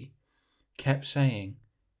Henry kept saying,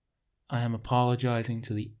 I am apologising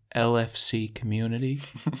to the LFC community.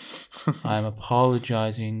 I am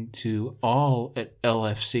apologising to all at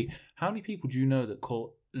LFC. How many people do you know that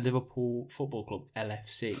call Liverpool Football Club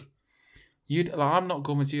LFC? I'm not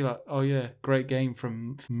coming to you like, oh yeah, great game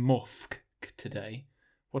from Mufk today.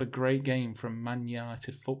 What a great game from Man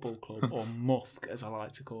United Football Club, or Mufk as I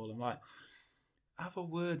like to call them. Like, have a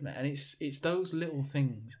word, man. And it's those little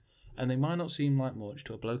things, and they might not seem like much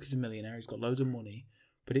to a bloke who's a millionaire. He's got loads of money,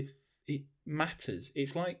 but it matters.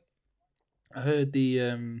 It's like, I heard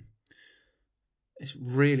it's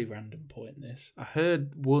really random point. This I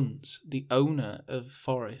heard once the owner of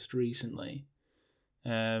Forest recently,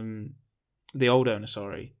 the old owner,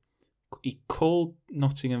 sorry. He called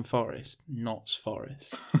Nottingham Forest Notts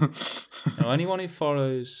Forest. Now, anyone who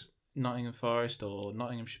follows Nottingham Forest or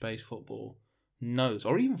Nottinghamshire-based football knows,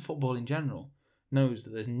 or even football in general, knows that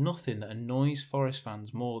there's nothing that annoys Forest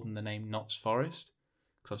fans more than the name Notts Forest.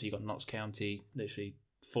 Because obviously you've got Notts County literally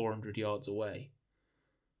 400 yards away.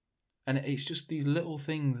 And it's just these little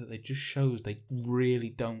things that they just shows they really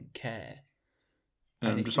don't care.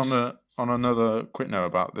 And just on another quick note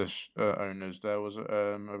about this owners, there was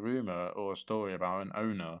a rumour or a story about an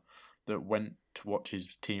owner that went to watch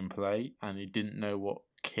his team play and he didn't know what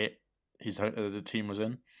kit the team was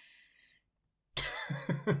in.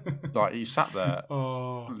 Like, he sat there,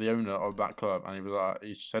 the owner of that club, and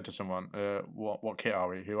he said to someone, "What kit are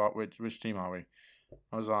we? Which team are we?"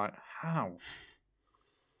 I was like, "How?"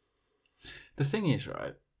 The thing is,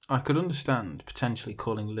 right, I could understand potentially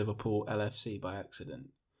calling Liverpool LFC by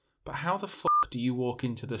accident, But how the fuck do you walk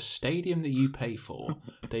into the stadium that you pay for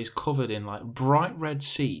that is covered in like bright red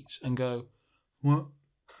seats and go, what?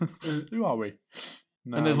 Who are we?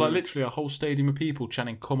 No, And there's like literally a whole stadium of people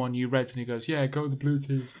chanting, "Come on, you Reds!" And he goes, "Yeah, go the blue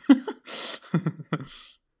team."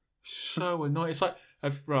 So annoying. It's like,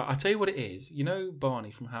 right, I tell you what it is. You know Barney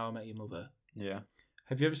from How I Met Your Mother? Yeah.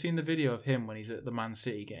 Have you ever seen the video of him when he's at the Man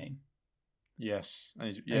City game? Yes. And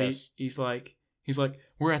Yes. And he's like,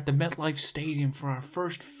 we're at the MetLife Stadium for our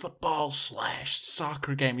first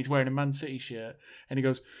football/soccer game. He's wearing a Man City shirt, and he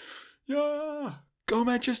goes, "Yeah, go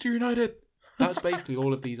Manchester United." That's basically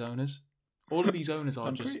all of these owners. All of these owners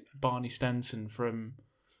are Barney Stenson from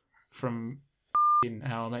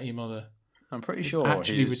How I Met Your Mother. I'm pretty it's sure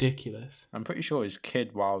actually ridiculous. I'm pretty sure his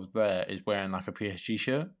kid, while I was there, is wearing like a PSG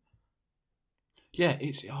shirt. Yeah,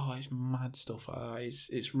 it's mad stuff.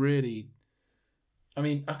 It's really. I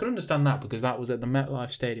mean, I can understand that because that was at the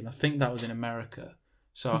MetLife Stadium. I think that was in America,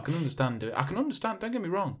 so I can understand it. I can understand. Don't get me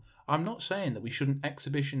wrong. I'm not saying that we shouldn't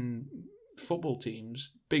exhibition football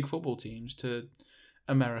teams, big football teams, to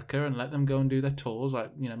America and let them go and do their tours,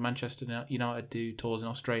 like Manchester United do tours in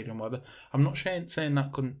Australia and whatever. I'm not saying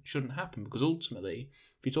that shouldn't happen, because ultimately,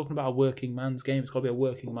 if you're talking about a working man's game, it's got to be a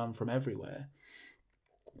working man from everywhere.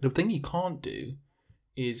 The thing you can't do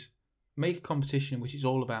is make a competition in which it's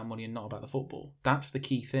all about money and not about the football. That's the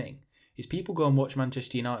key thing. Is people go and watch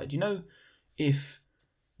Manchester United. If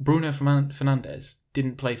Bruno Fernandes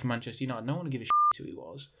didn't play for Manchester United, no one would give a shit who he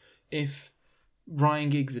was. If Ryan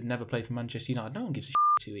Giggs had never played for Manchester United, no one gives a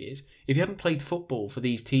shit who he is. If he hadn't played football for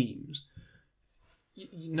these teams,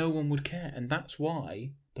 no one would care. And that's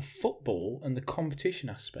why the football and the competition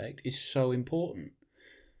aspect is so important.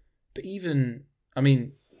 But even, I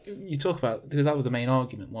mean, you talk about, because that was the main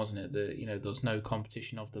argument, wasn't it? That, there's no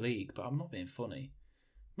competition of the league. But I'm not being funny.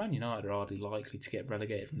 Man United are hardly likely to get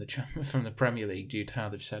relegated from the Premier League due to how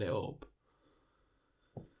they've set it up.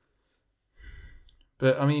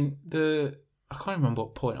 But, I mean, I can't remember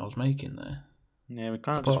what point I was making there. Yeah, we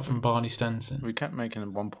kind of apart from Barney Stenson. We kept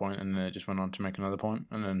making one point and then it just went on to make another point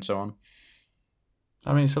and then so on.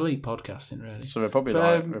 I mean, it's elite podcasting, really. So we're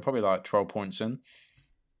probably like 12 points in.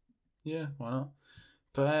 Yeah, why not?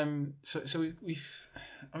 But so we've.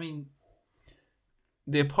 I mean,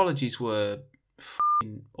 the apologies were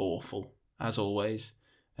f***ing awful as always.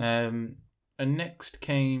 And next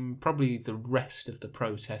came probably the rest of the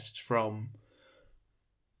protests from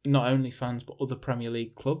not only fans but other Premier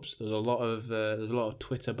League clubs. There's a lot of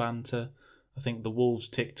Twitter banter. I think the Wolves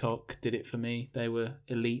TikTok did it for me. They were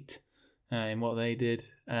elite in what they did.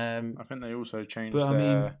 I think they also changed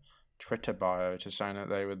their Twitter bio to saying that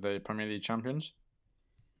they were the Premier League champions.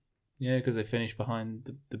 Yeah, because they finished behind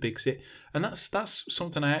the big six, and that's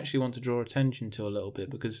something I actually want to draw attention to a little bit,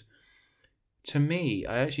 because to me,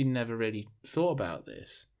 I actually never really thought about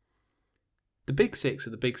this. The big six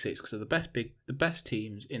are the big six because they're the best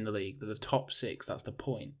teams in the league. They're the top six. That's the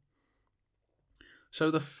point. So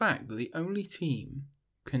the fact that the only team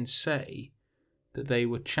can say that they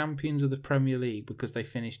were champions of the Premier League because they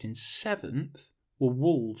finished in 7th were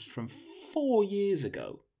Wolves from 4 years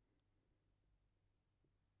ago.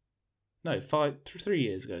 No, 3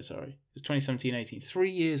 years ago, sorry. It was 2017-18.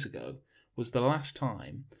 3 years ago was the last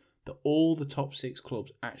time that all the top 6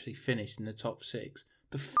 clubs actually finished in the top 6.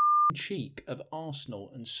 The cheek of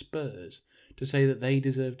Arsenal and Spurs to say that they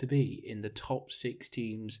deserve to be in the top 6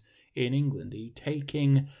 teams in England. Are you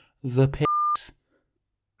taking the piss?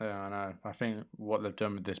 Yeah, I know. I think what they've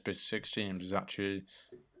done with this big 6 teams is actually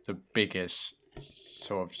the biggest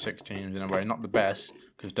sort of 6 teams in a way. Not the best,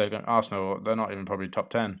 because Arsenal, they're not even probably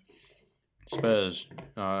top 10. Spurs,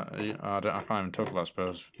 I can't even talk about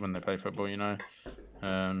Spurs when they play football,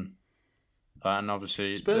 and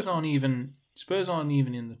obviously Spurs aren't even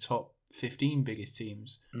in the top 15 biggest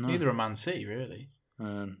teams. No. Neither are Man City, really.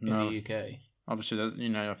 In the UK. Obviously,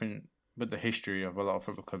 I think with the history of a lot of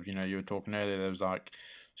football clubs, you were talking earlier, there was like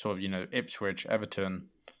sort of Ipswich, Everton,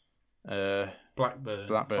 Blackburn,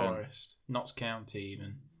 Forest, Notts County,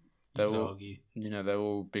 even. They're all they're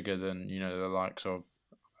all bigger than the likes of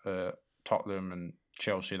Tottenham and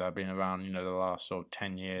Chelsea that have been around the last sort of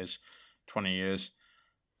 10 years, 20 years.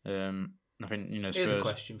 I think Spurs. Here's a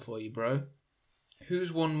question for you, bro.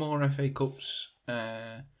 Who's won more FA Cups,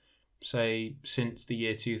 say, since the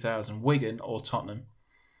year 2000? Wigan or Tottenham?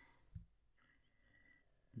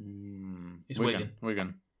 It's Wigan.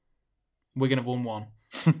 Wigan have won 1.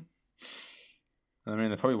 I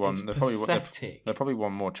mean, they probably won. They probably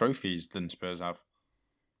won more trophies than Spurs have.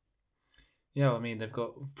 Yeah, I mean, they've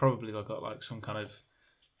got like some kind of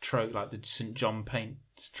trophy, like the St John Paint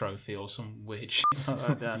Trophy or some weird shit like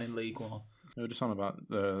that down in League One. They were just on about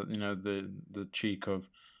the cheek of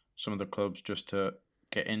some of the clubs just to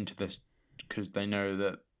get into this because they know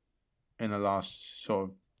that in the last sort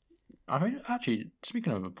of. I mean, actually,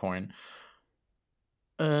 speaking of a point,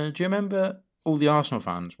 do you remember all the Arsenal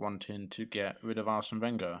fans wanting to get rid of Arsene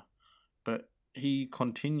Wenger? But he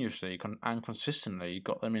continuously and consistently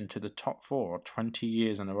got them into the top 4 20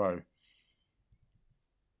 years in a row.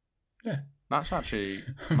 Yeah. That's actually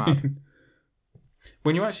mad.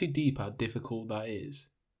 When you actually deep how difficult that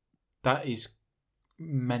is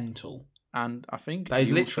mental. And I think that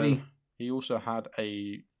is literally. He also had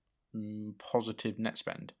a positive net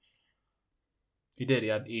spend. He did.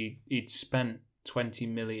 He'd spent 20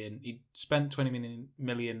 million. He'd spent 20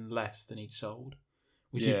 million less than he'd sold,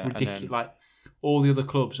 which is ridiculous. Like all the other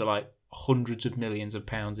clubs are like hundreds of millions of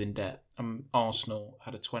pounds in debt, and Arsenal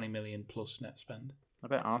had a 20 million plus net spend. I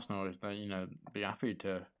bet Arsenal is they be happy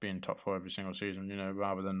to be in top 4 every single season,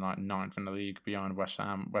 rather than like 9th in the league behind West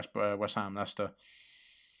Ham, Leicester.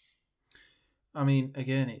 I mean,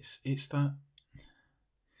 again, it's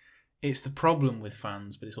the problem with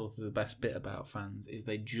fans, but it's also the best bit about fans is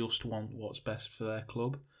they just want what's best for their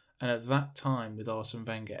club. And at that time with Arsene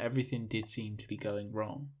Wenger, everything did seem to be going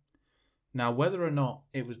wrong. Now, whether or not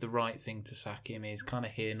it was the right thing to sack him is kind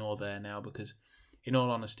of here nor there now, because in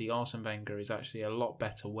all honesty, Arsene Wenger is actually a lot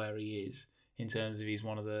better where he is in terms of he's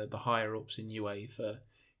one of the higher ups in UEFA.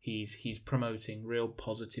 He's promoting real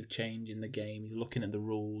positive change in the game. He's looking at the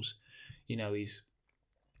rules. He's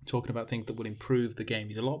talking about things that would improve the game.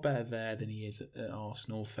 He's a lot better there than he is at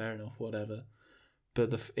Arsenal. Fair enough, whatever.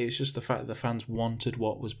 But it's just the fact that the fans wanted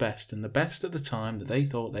what was best. And the best at the time that they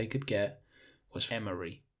thought they could get was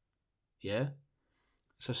Emery. Yeah?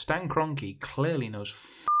 So Stan Kroenke clearly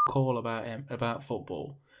knows all about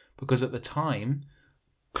football, because at the time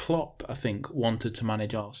Klopp, I think, wanted to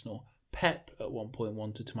manage Arsenal. Pep at one point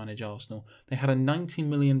wanted to manage Arsenal. They had a £90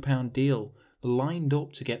 million deal lined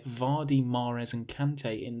up to get Vardy, Mahrez and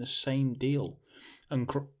Kante in the same deal, and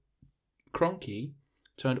Kroenke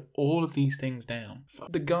turned all of these things down.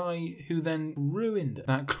 The guy who then ruined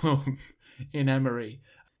that club in Emery.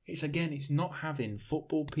 It's not having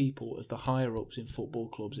football people as the higher ups in football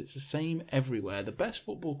clubs. It's the same everywhere. The best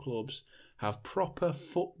football clubs have proper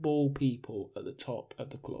football people at the top of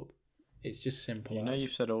the club. It's just simple.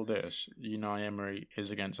 You've said all this. Emery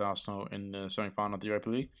is against Arsenal in the semi-final of the Europa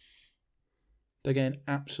League. They're getting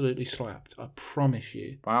absolutely slapped. I promise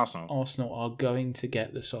you. By Arsenal? Arsenal are going to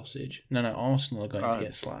get the sausage. No, Arsenal are going to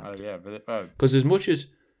get slapped. Oh, yeah. Because as much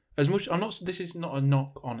I'm not. This is not a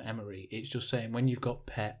knock on Emery. It's just saying when you've got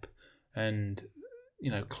Pep and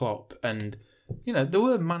Klopp and there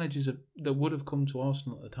were managers that would have come to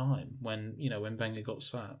Arsenal at the time when Wenger got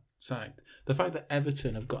sacked. The fact that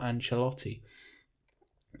Everton have got Ancelotti,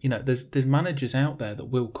 there's managers out there that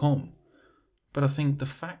will come, but I think the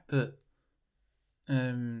fact that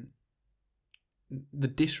the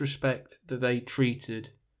disrespect that they treated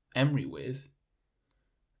Emery with,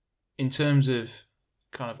 in terms of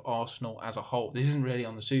kind of Arsenal as a whole, this isn't really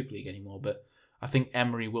on the Super League anymore, but I think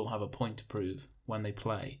Emery will have a point to prove when they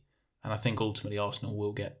play, and I think ultimately Arsenal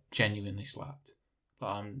will get genuinely slapped.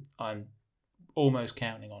 But I'm almost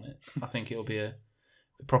counting on it. I think it'll be a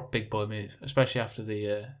proper big boy move, especially after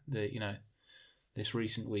the this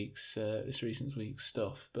recent week's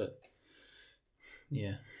stuff. But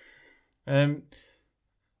yeah,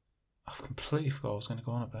 I've completely forgot what I was going to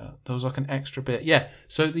go on about. There was like an extra bit. Yeah.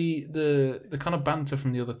 So the kind of banter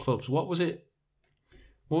from the other clubs. What was it?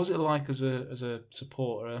 What was it like as a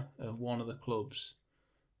supporter of one of the clubs,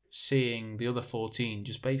 seeing the other 14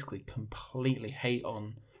 just basically completely hate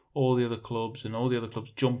on all the other clubs and all the other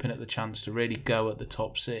clubs jumping at the chance to really go at the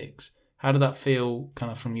top 6? How did that feel, kind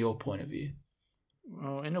of from your point of view?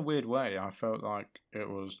 Well, in a weird way, I felt like it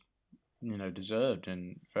was, deserved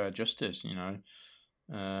and fair justice. And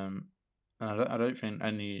I don't think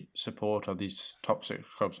any supporter of these top 6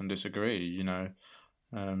 clubs can disagree.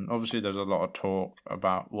 Obviously there's a lot of talk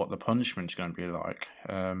about what the punishment's going to be like.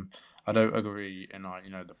 I don't agree in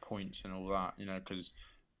the points and all that. Because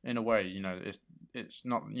in a way, it's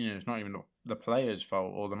not even the players'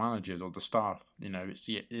 fault or the managers or the staff. It's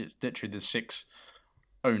literally the 6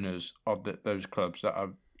 owners of those clubs that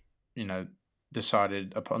have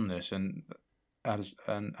decided upon this and has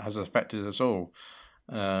affected us all.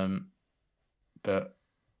 But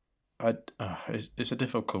it's a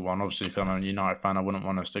difficult one. Obviously, because I'm a United fan, I wouldn't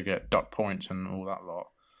want us to get dot points and all that lot.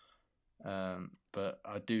 But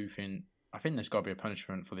I think there's got to be a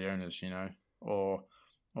punishment for the owners, or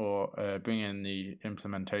bring in the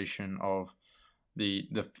implementation of the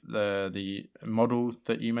model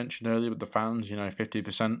that you mentioned earlier with the fans.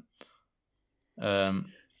 50%.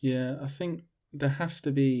 Yeah, I think there has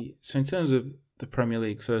to be. So in terms of the Premier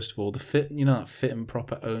League, first of all, that fit and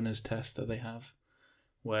proper owners test that they have,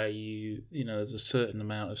 where there's a certain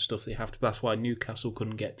amount of stuff that you have to. That's why Newcastle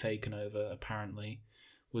couldn't get taken over. Apparently,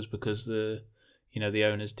 was because the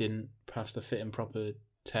owners didn't pass the fit and proper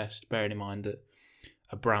test. Bearing in mind that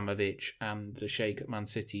Abramovich and the Sheikh at Man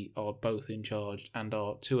City are both in charge and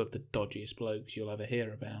are two of the dodgiest blokes you'll ever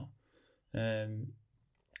hear about.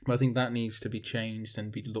 But I think that needs to be changed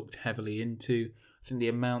and be looked heavily into. I think the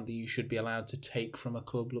amount that you should be allowed to take from a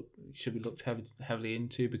club should be looked heavily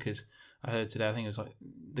into, because I heard today, I think it was like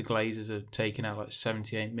the Glazers are taking out like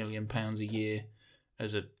 £78 million a year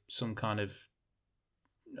as some kind of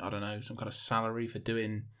salary for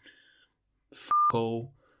doing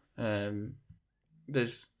all.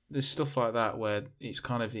 There's stuff like that where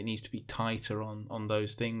it needs to be tighter on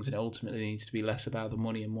those things, and it ultimately needs to be less about the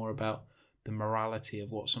money and more about the morality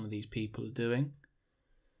of what some of these people are doing.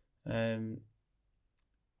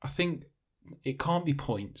 I think it can't be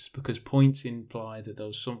points, because points imply that there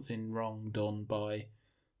was something wrong done by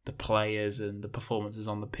the players and the performances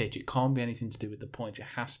on the pitch. It can't be anything to do with the points. It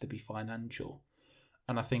has to be financial.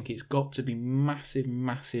 And I think it's got to be massive,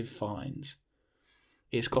 massive fines.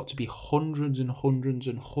 It's got to be hundreds and hundreds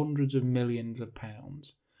and hundreds of millions of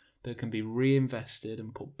pounds that can be reinvested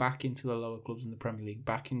and put back into the lower clubs in the Premier League,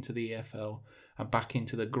 back into the EFL, and back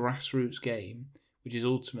into the grassroots game, which is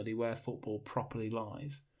ultimately where football properly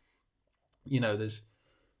lies.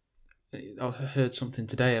 I heard something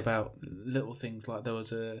today about little things like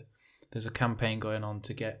there's a campaign going on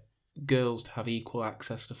to get girls to have equal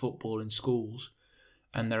access to football in schools,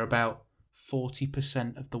 and they're about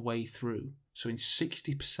 40% of the way through. So in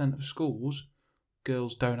 60% of schools,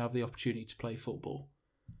 girls don't have the opportunity to play football.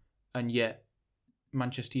 And yet,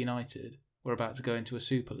 Manchester United were about to go into a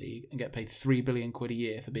Super League and get paid £3 billion a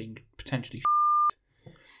year for being potentially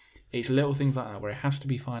It's little things like that where it has to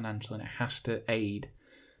be financial and it has to aid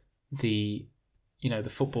the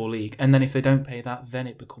Football League. And then if they don't pay that, then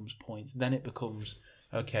it becomes points. Then it becomes,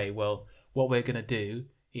 okay, well, what we're going to do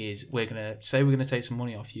is we're going to take some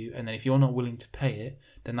money off you, and then if you're not willing to pay it,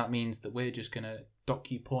 then that means that we're just going to dock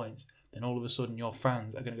you points. Then all of a sudden your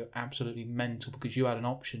fans are going to go absolutely mental because you had an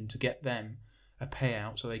option to get them a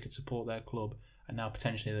payout so they could support their club, and now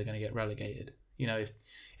potentially they're going to get relegated. If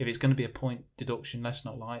it's going to be a point deduction, let's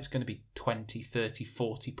not lie, it's going to be 20, 30,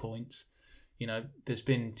 40 points. There's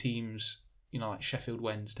been teams, like Sheffield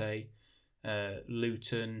Wednesday,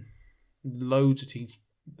 Luton, loads of teams,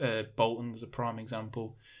 Bolton was a prime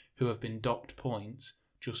example, who have been docked points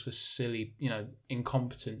just for silly,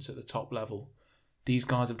 incompetence at the top level. These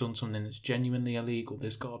guys have done something that's genuinely illegal.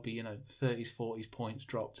 There's got to be, 30s, 40s points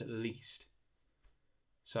dropped at least.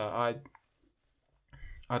 So I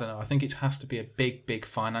don't know. I think it has to be a big, big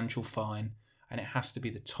financial fine, and it has to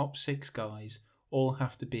be the top 6 guys all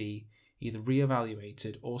have to be either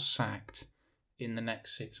reevaluated or sacked in the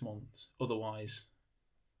next 6 months. Otherwise,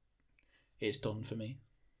 it's done for me.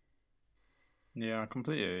 Yeah, I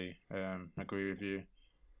completely agree with you.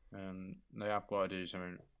 They have got to do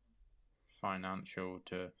something financial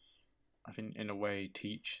to, I think, in a way,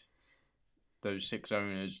 teach those 6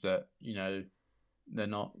 owners that, they're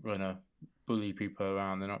not going to bully people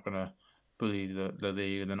around. They're not going to bully the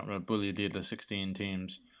league. They're not going to bully the other 16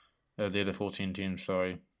 teams, the other 14 teams,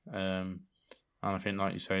 sorry. And I think,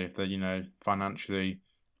 like you say, if they, financially,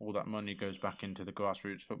 all that money goes back into the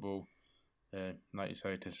grassroots football, like you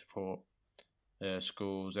say, to support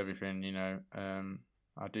schools, everything,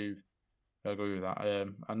 I do agree with that.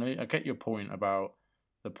 I get your point about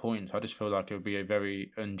the points. I just feel like it would be a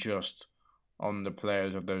very unjust on the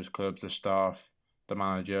players of those clubs, the staff, the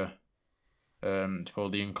manager, for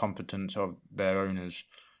the incompetence of their owners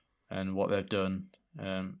and what they've done.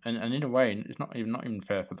 And in a way, it's not even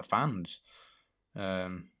fair for the fans. For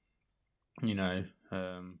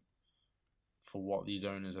what these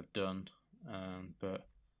owners have done. But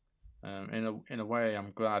in a way,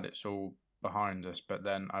 I'm glad it's all behind us. But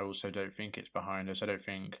then I also don't think it's behind us. I don't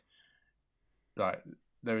think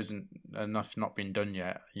there isn't enough not been done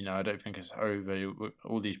yet. I don't think it's over.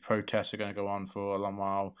 All these protests are going to go on for a long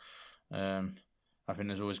while. I think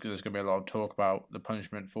there's going to be a lot of talk about the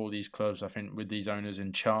punishment for these clubs. I think with these owners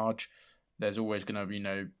in charge, there's always going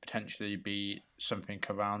to potentially be something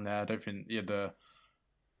around there. I don't think the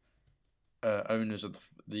owners of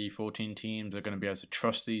the 14 teams are going to be able to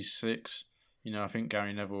trust these 6. I think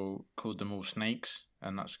Gary Neville called them all snakes,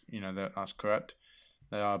 and that's that's correct.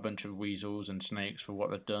 They are a bunch of weasels and snakes for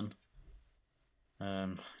what they've done.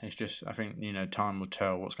 It's just, I think, time will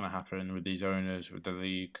tell what's going to happen with these owners, with the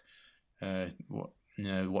league, what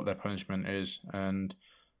their punishment is, and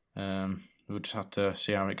we'll just have to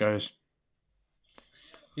see how it goes.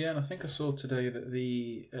 Yeah, and I think I saw today that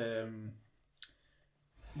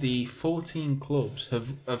the 14 clubs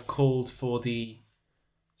have called for the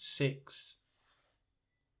 6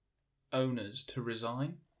 owners to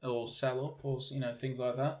resign or sell up or things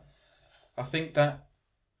like that. I think that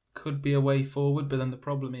could be a way forward, but then the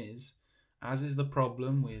problem is, as is the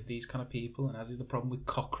problem with these kind of people, and as is the problem with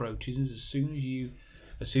cockroaches, is as soon as you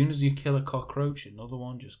kill a cockroach, another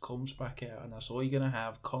one just comes back out, and that's all you're gonna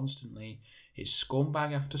have constantly is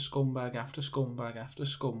scumbag after scumbag after scumbag after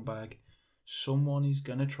scumbag. Someone is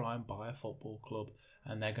gonna try and buy a football club,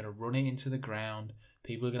 and they're gonna run it into the ground.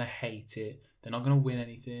 People are gonna hate it. They're not gonna win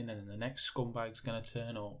anything, and then the next scumbag's gonna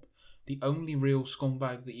turn up. The only real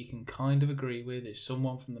scumbag that you can kind of agree with is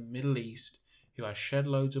someone from the Middle East who has shed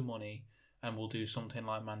loads of money and will do something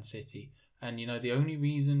like Man City. And the only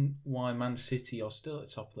reason why Man City are still at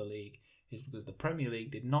the top of the league is because the Premier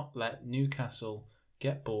League did not let Newcastle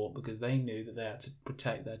get bought because they knew that they had to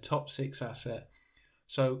protect their top 6 asset.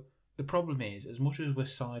 So the problem is, as much as we're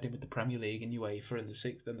siding with the Premier League and UEFA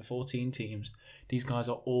and the 14 teams, these guys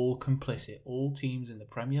are all complicit. All teams in the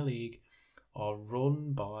Premier League are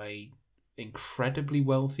run by incredibly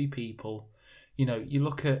wealthy people. You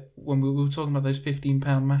look at when we were talking about those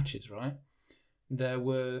 £15 matches, right? There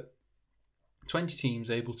were 20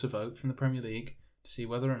 teams able to vote from the Premier League to see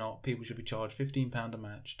whether or not people should be charged £15 a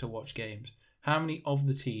match to watch games. How many of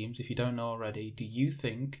the teams, if you don't know already, do you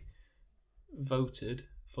think voted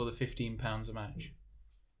for the £15 a match?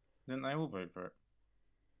 Didn't they all vote for it?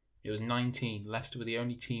 It was 19. Leicester were the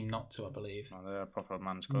only team not to, I believe. Oh, they're a proper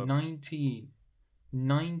man's club. 19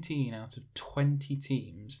 out of 20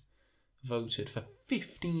 teams voted for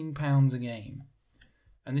 £15 a game.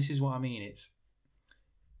 And this is what I mean. It's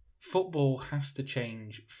football has to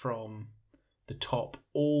change from the top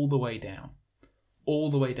all the way down.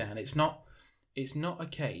 All the way down. It's not a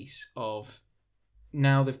case of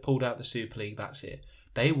now they've pulled out the Super League, that's it.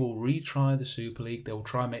 They will retry the Super League. They will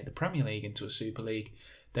try and make the Premier League into a Super League.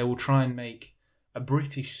 They will try and make a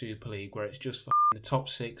British Super League where it's just for the top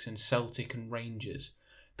 6 and Celtic and Rangers.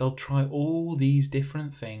 They'll try all these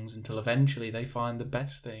different things until eventually they find the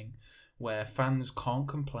best thing where fans can't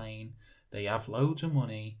complain, they have loads of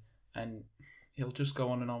money, and it'll just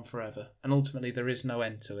go on and on forever. And ultimately there is no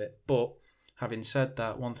end to it. But having said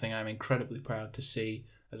that, one thing I'm incredibly proud to see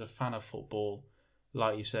as a fan of football,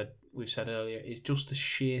 like we've said earlier, is just the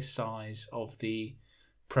sheer size of the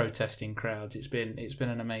protesting crowds. It's been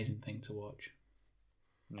an amazing thing to watch.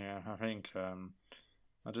 Yeah,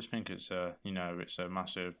 I just think it's it's a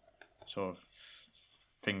massive sort of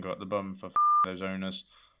finger at the bum for those owners.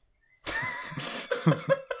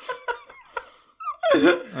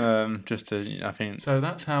 I think. So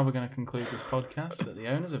that's how we're going to conclude this podcast. That the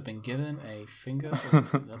owners have been given a finger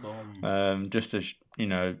of the bum. Just to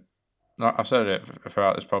like I've said it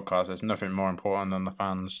throughout this podcast, there's nothing more important than the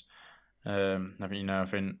fans. I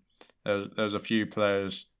think there's a few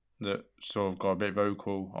players that sort of got a bit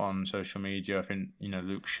vocal on social media. I think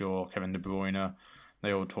Luke Shaw, Kevin De Bruyne,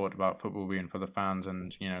 they all talked about football being for the fans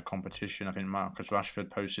and competition. I think Marcus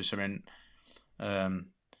Rashford posted something, a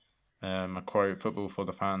quote, "Football for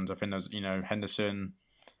the fans." I think there's Henderson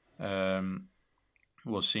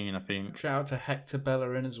was seen. I think shout out to Hector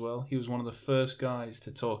Bellerin as well. He was one of the first guys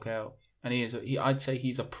to talk out, and I'd say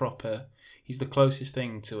he's the closest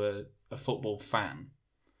thing to a football fan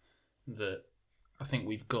that I think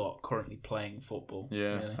we've got currently playing football.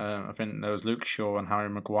 Yeah, really. I think there was Luke Shaw and Harry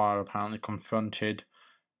Maguire apparently confronted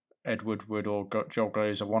Ed Woodward or Joel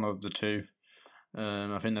Glazer, one of the two.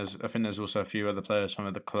 I think there's also a few other players from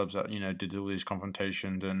other clubs that did all these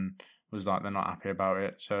confrontations and was like they're not happy about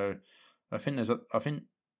it. So I think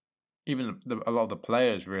even a lot of the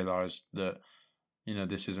players realised that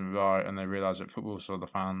this isn't right, and they realise that football's for the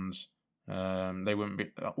fans.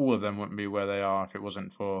 All of them wouldn't be where they are if it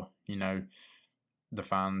wasn't for the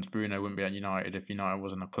fans. Bruno wouldn't be at United if United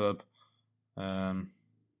wasn't a club.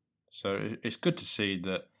 So it's good to see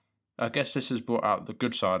that. I guess this has brought out the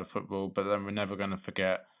good side of football, but then we're never going to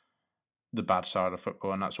forget the bad side of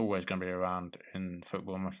football, and that's always going to be around in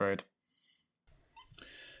football, I'm afraid.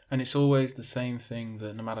 And it's always the same thing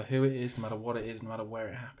that no matter who it is, no matter what it is, no matter where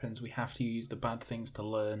it happens, we have to use the bad things to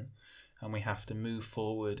learn, and we have to move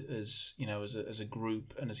forward as a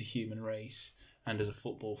group and as a human race and as a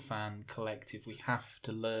football fan collective. We have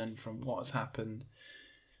to learn from what has happened,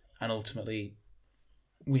 and ultimately,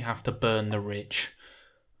 we have to burn the rich.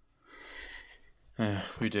 Yeah,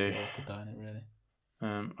 we do. It, really.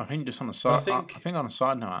 I think just on a side, I think on a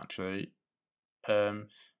side note, actually,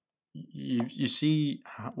 you see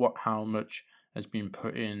how much has been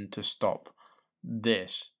put in to stop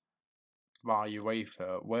this by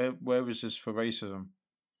UEFA. Where is this for racism?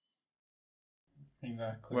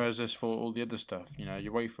 Exactly. Whereas this for all the other stuff,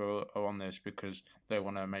 UEFA are on this because they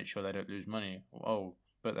want to make sure they don't lose money. Oh,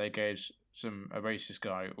 but they gave a racist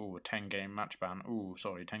guy a 10-game match ban.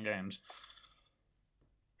 10 games.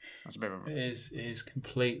 That's a bit of a... It is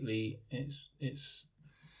completely. It's.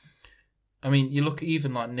 I mean, you look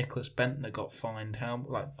even like Nicholas Bentner got fined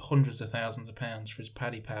hundreds of thousands of pounds for his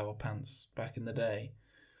Paddy Power pants back in the day,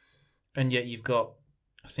 and yet you've got,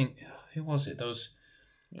 I think, who was it? Was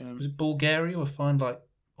it Bulgaria were fined like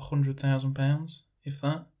 £100,000, if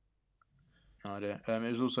that? No idea. It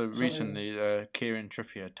was also recently Kieran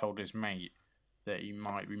Trippier told his mate that he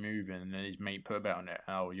might be moving, and then his mate put a bet on it.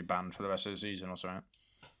 Oh, you're banned for the rest of the season or something.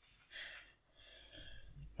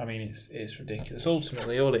 I mean, it's ridiculous.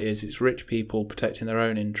 Ultimately, all it is, it's rich people protecting their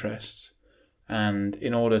own interests. And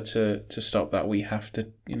in order to stop that, we have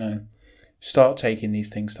to, start taking these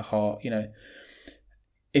things to heart.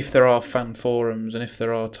 If there are fan forums and if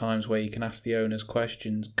there are times where you can ask the owners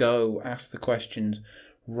questions, go ask the questions,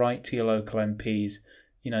 write to your local MPs.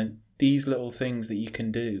 These little things that you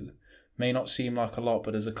can do may not seem like a lot,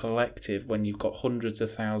 but as a collective, when you've got hundreds of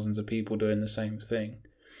thousands of people doing the same thing,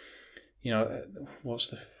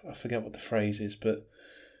 I forget what the phrase is, but,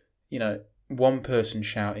 one person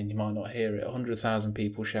shouting, you might not hear it. 100,000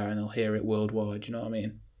 people shouting, they'll hear it worldwide. You know what I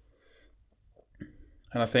mean?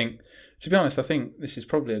 And I think, to be honest, this is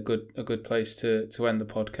probably a good place to end the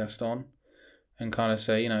podcast on, and kind of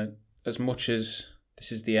say, as much as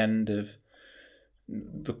this is the end of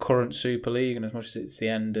the current Super League, and as much as it's the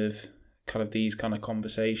end of kind of these kind of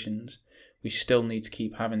conversations, we still need to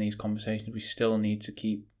keep having these conversations. We still need to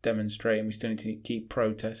keep demonstrating. We still need to keep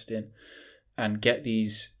protesting, and get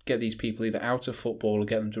these people either out of football or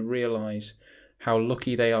get them to realise how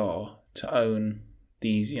lucky they are to own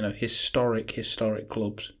these, historic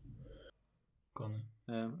clubs.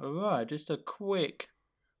 All right, just a quick.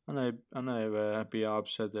 I know. Biarb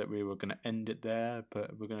said that we were going to end it there,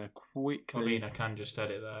 but we're going to quickly. I mean, I can just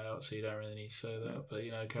edit that out, so you don't really need to say that.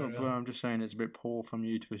 But carry on. I'm just saying it's a bit poor from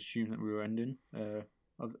you to assume that we were ending. I'm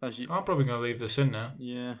probably going to leave this in now.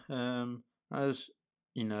 Yeah. As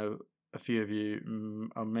a few of you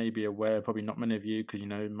are maybe aware, probably not many of you, because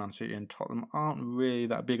Man City and Tottenham aren't really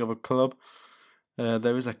that big of a club.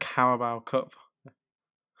 There is a Carabao Cup.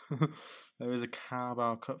 There is a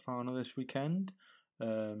Carabao Cup final this weekend.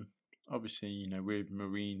 Obviously, with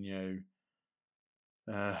Mourinho,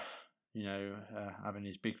 having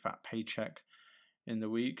his big fat paycheck in the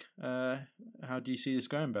week. How do you see this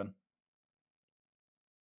going, Ben?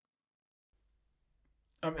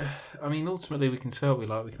 I mean, ultimately, we can say what we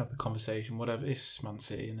like. We can have the conversation, whatever. It's Man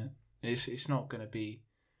City, isn't it? It's not going to be.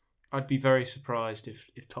 I'd be very surprised if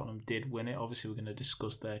Tottenham did win it. Obviously, we're going to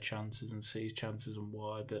discuss their chances and see chances and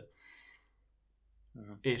why, but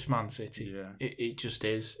it's Man City. Yeah. It just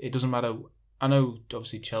is. It doesn't matter. I know,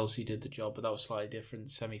 obviously, Chelsea did the job, but that was slightly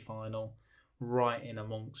different. Semi-final, right in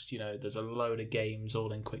amongst, there's a load of games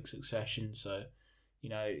all in quick succession. So,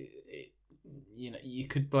 you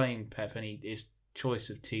could blame Pep, and his choice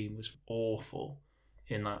of team was awful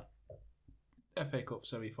in that FA Cup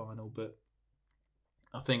semi-final, but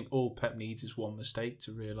I think all Pep needs is one mistake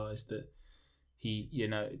to realise that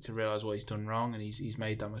to realise what he's done wrong, and he's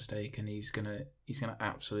made that mistake, and he's gonna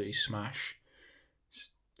absolutely smash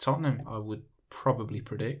Tottenham, I would probably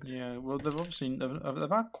predict. Yeah, well, they've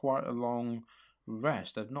had quite a long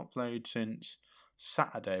rest. They've not played since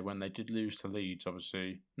Saturday when they did lose to Leeds,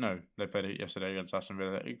 obviously. No, they played it yesterday against Aston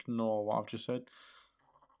Villa. Ignore what I've just said.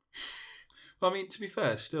 Well, I mean, to be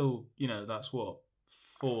fair, still, that's what,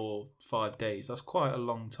 4-5 days. That's quite a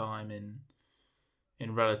long time in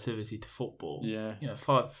relativity to football. Yeah.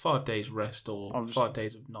 5 days rest or obviously, 5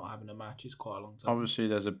 days of not having a match is quite a long time. Obviously,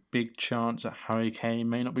 there's a big chance that Harry Kane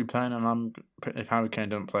may not be playing, and if Harry Kane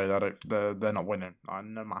doesn't play, they're not winning,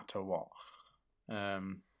 no matter what.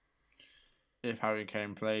 If Harry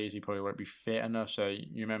Kane plays, he probably won't be fit enough. So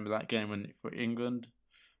you remember that game for England?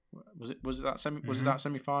 Was it that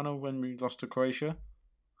semi-final when we lost to Croatia?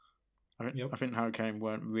 I think Harry Kane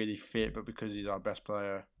weren't really fit, but because he's our best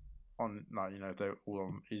player,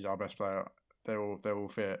 he's our best player. They're all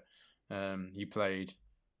fit. He played.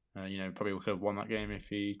 Probably could have won that game if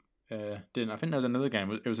he didn't. I think there was another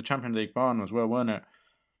game. It was a Champions League final as well, wasn't it?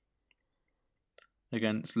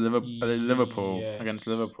 Against Liverpool. Yes. Against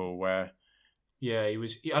Liverpool, where. Yeah, he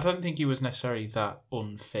was. I don't think he was necessarily that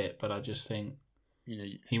unfit, but I just think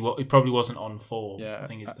he probably wasn't on form. Yeah, I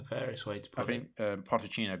think it's the fairest way to put it. I think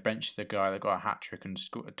Pochettino benched the guy that got a hat trick and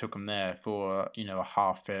took him there for a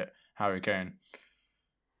half fit Harry Kane.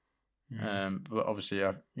 But obviously,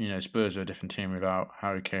 Spurs are a different team without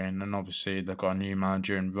Harry Kane, and obviously they've got a new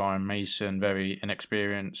manager in Ryan Mason, very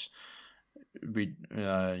inexperienced.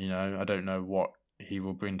 I don't know what he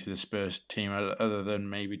will bring to the Spurs team other than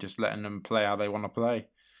maybe just letting them play how they want to play.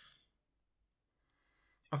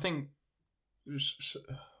 I think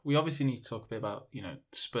we obviously need to talk a bit about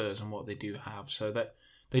Spurs and what they do have. So that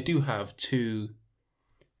they do have two.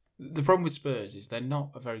 The problem with Spurs is they're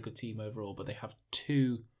not a very good team overall, but they have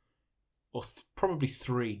two or probably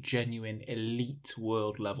three genuine elite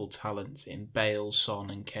world level talents in Bale, Son,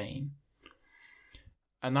 and Kane.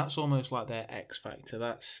 And that's almost like their X factor.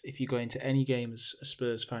 That's if you go into any game as a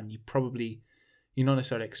Spurs fan, you're not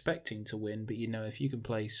necessarily expecting to win, but if you can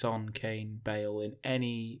play Son, Kane, Bale in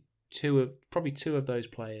any two of those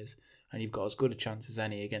players, and you've got as good a chance as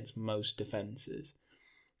any against most defences.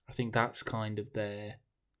 I think that's kind of their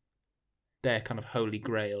kind of holy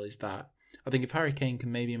grail is that. I think if Harry Kane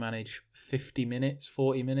can maybe manage 50 minutes,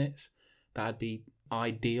 40 minutes, that'd be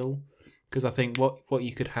ideal. Because I think what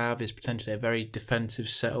you could have is potentially a very defensive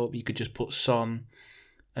setup. You could just put Son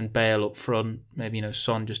and Bale up front. Maybe,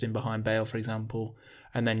 Son just in behind Bale, for example.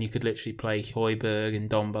 And then you could literally play Højbjerg and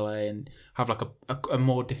Ndombele and have like a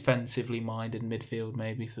more defensively minded midfield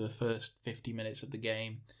maybe for the first 50 minutes of the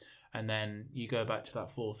game. And then you go back to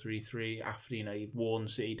that 4-3-3 after, you've worn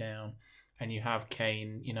City down and you have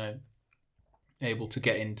Kane, able to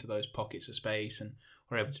get into those pockets of space and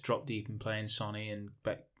are able to drop deep and play in Sonny and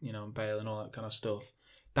Bale and all that kind of stuff.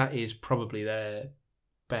 That is probably their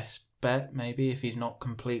best bet, maybe, if he's not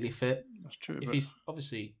completely fit. That's true. If he's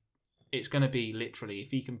obviously, it's going to be literally if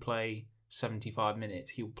he can play 75 minutes,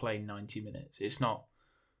 he'll play 90 minutes. It's not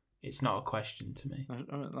a question to me.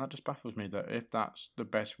 That just baffles me that if that's the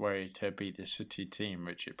best way to beat the City team,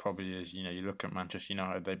 which it probably is. You look at Manchester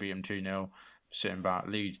United, they beat them 2-0. Sitting back,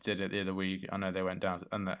 Leeds did it the other week. I know they went down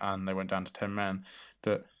and they went down to 10 men,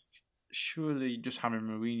 but surely just having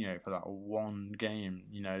Mourinho for that one game,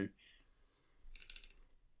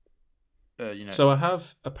 So I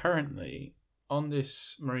have apparently on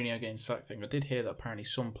this Mourinho getting sacked thing, I did hear that apparently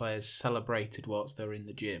some players celebrated whilst they were in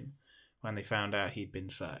the gym when they found out he'd been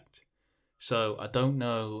sacked. So I don't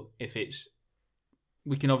know if it's.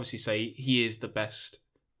 We can obviously say he is the best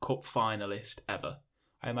cup finalist ever.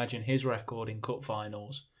 I imagine his record in cup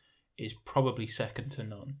finals is probably second to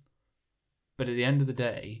none. But at the end of the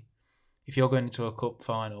day, if you're going into a cup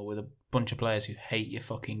final with a bunch of players who hate your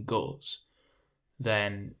fucking guts,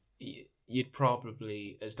 then you'd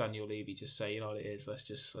probably, as Daniel Levy just say, what it is, let's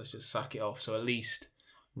just sack it off. So at least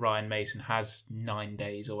Ryan Mason has 9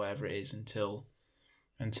 days or whatever it is until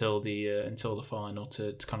the final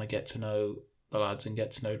to kind of get to know the lads and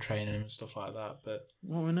get to know training and stuff like that. But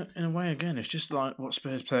in a way, again, it's just like what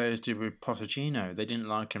Spurs players did with Pochettino. They didn't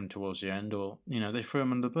like him towards the end, or they threw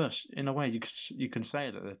him under the bus. In a way, you can say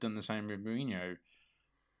that they've done the same with Mourinho.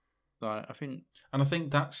 I think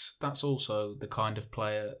that's also the kind of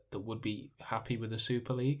player that would be happy with the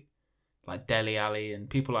Super League, like Dele Alli and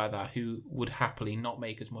people like that who would happily not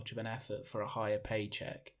make as much of an effort for a higher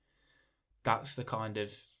paycheck. That's the kind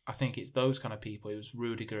of. I think it's those kind of people. It was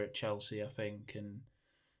Rudiger at Chelsea, I think, and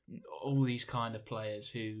all these kind of players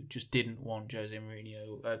who just didn't want Jose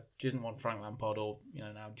Mourinho, didn't want Frank Lampard or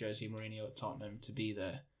now Jose Mourinho at Tottenham to be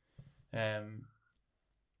there.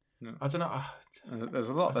 No. I don't know. There's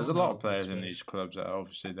a lot of players in these clubs that are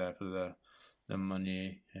obviously there for the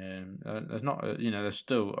money. There's not, there's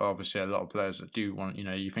still obviously a lot of players that do want.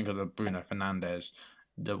 You think of the Bruno Fernandes,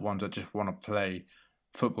 the ones that just want to play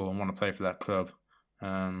football and want to play for that club.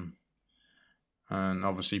 And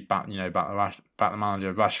obviously, back the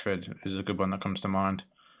manager Rashford is a good one that comes to mind.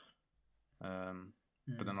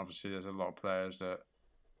 But then obviously there's a lot of players that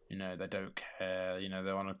they don't care.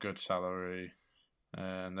 They're on a good salary,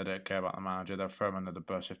 and they don't care about the manager. They'll throw him under the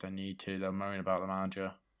bus if they need to. They'll moan about the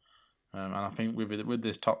manager. And I think with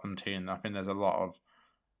this Tottenham team, I think there's a lot of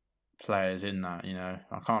players in that.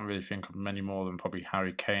 I can't really think of many more than probably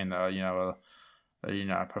Harry Kane that are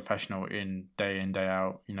a professional in, day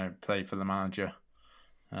out, play for the manager.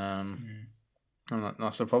 And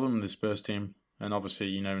that's the problem with the Spurs team. And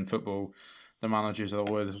obviously, in football, the managers are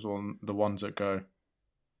always the ones that go.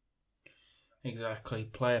 Exactly.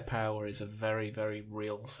 Player power is a very, very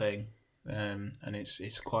real thing. And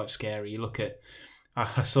it's quite scary. You look at...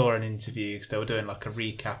 I saw an interview because they were doing like a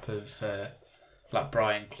recap of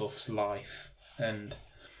Brian Clough's life. And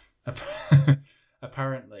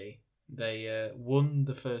apparently... They won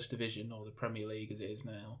the First Division, or the Premier League as it is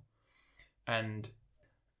now. And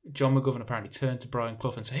John McGovern apparently turned to Brian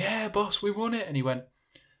Clough and said, "Yeah, boss, we won it." And he went,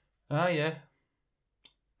 "Oh, yeah.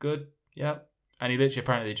 Good, yeah." And he literally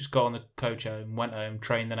apparently just got on the coach home, went home,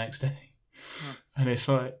 trained the next day. Yeah. And it's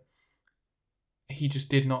like, he just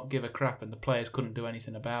did not give a crap and the players couldn't do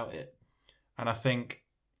anything about it. And I think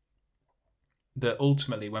that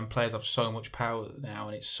ultimately, when players have so much power now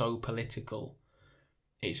and it's so political,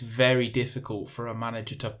 it's very difficult for a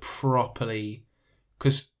manager to properly.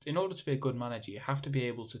 Because in order to be a good manager, you have to be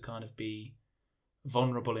able to kind of be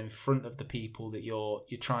vulnerable in front of the people that you're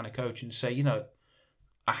trying to coach and say,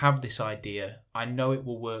 I have this idea. I know it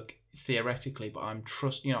will work theoretically, but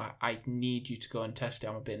I need you to go and test it.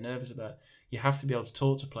 I'm a bit nervous about it. You have to be able to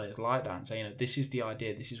talk to players like that and say, this is the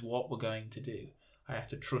idea. This is what we're going to do. I have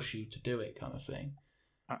to trust you to do it, kind of thing.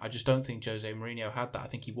 I just don't think Jose Mourinho had that. I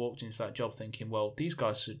think he walked into that job thinking, well,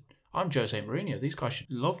 I'm Jose Mourinho. These guys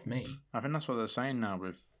should love me. I think that's what they're saying now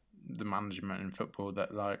with the management in football,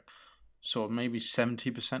 that like sort of maybe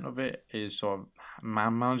 70% of it is sort of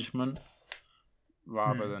man management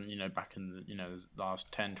rather than, back in the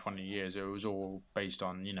last 10, 20 years, it was all based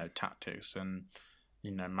on, tactics and,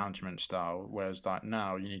 management style. Whereas like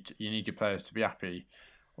now you need your players to be happy,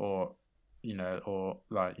 or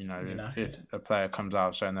if a player comes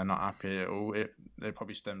out saying they're not happy, it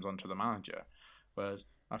probably stems onto the manager. Whereas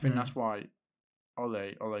I think that's why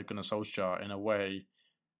Ole Gunnar Solskjaer, in a way,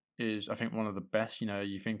 is, I think, one of the best.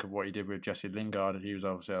 You think of what he did with Jesse Lingard, he was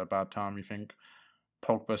obviously at a bad time. You think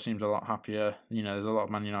Pogba seems a lot happier. There's a lot of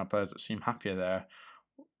Man United players that seem happier there,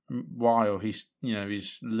 while he's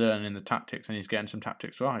learning the tactics and he's getting some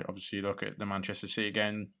tactics right. Obviously, you look at the Manchester City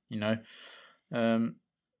game,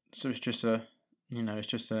 so it's just a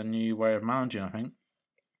new way of managing, I think.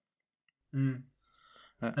 And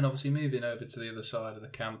obviously, moving over to the other side of the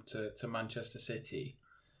camp to Manchester City.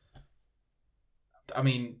 I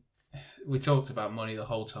mean, we talked about money the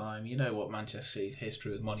whole time. You know what Manchester City's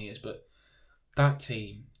history with money is, but that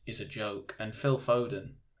team is a joke, and Phil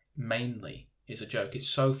Foden mainly is a joke. It's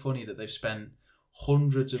so funny that they've spent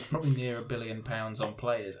hundreds of, probably near £1 billion on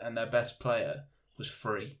players, and their best player was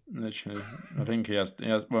free. Literally, I think he has.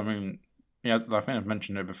 Well, I mean, I think I've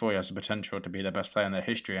mentioned it before. He has the potential to be the best player in their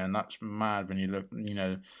history, and that's mad when you look.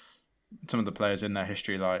 Some of the players in their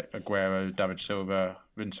history, like Aguero, David Silva,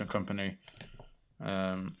 Vincent Kompany.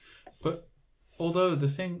 But although the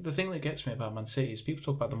thing that gets me about Man City is people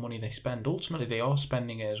talk about the money they spend. Ultimately, they are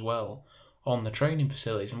spending it as well on the training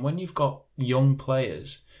facilities. And when you've got young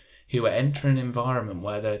players who are entering an environment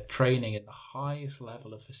where they're training at the highest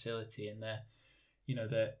level of facility and they're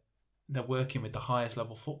working with the highest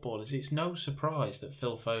level footballers, it's no surprise that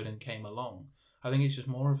Phil Foden came along. I think it's just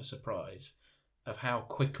more of a surprise of how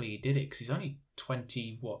quickly he did it, because he's only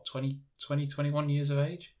 21 years of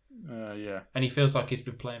age. Yeah. And he feels like he's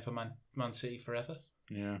been playing for Man City forever.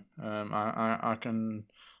 Yeah. I can.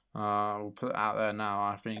 We'll put it out there now.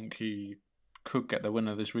 I think he could get the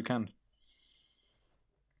winner this weekend.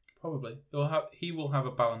 Probably. He will have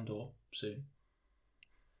a Ballon d'Or soon.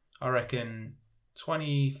 I reckon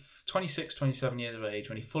 26, 27 years of age,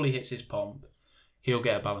 when he fully hits his pomp, he'll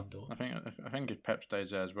get a Ballon d'Or. I think if Pep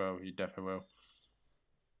stays there as well, he definitely will.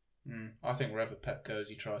 I think wherever Pep goes,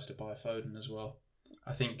 he tries to buy Foden as well.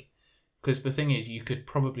 I think, because the thing is, you could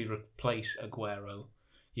probably replace Aguero.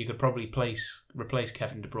 You could probably replace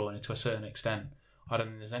Kevin De Bruyne to a certain extent. I don't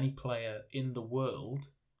think there's any player in the world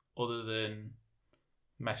other than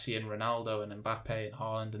Messi and Ronaldo and Mbappe and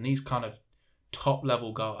Haaland and these kind of top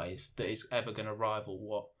level guys that is ever going to rival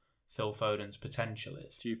what Phil Foden's potential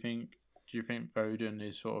is. Do you think Foden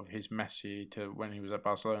is sort of his Messi to when he was at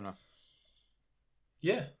Barcelona?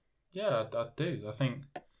 Yeah, I do. I think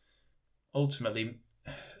ultimately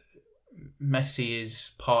Messi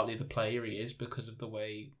is partly the player he is because of the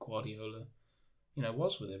way Guardiola,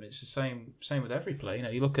 was with him. It's the same with every player.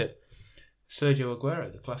 You look at Sergio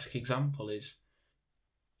Aguero. The classic example is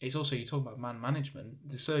also, you talk about man management.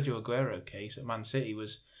 The Sergio Aguero case at Man City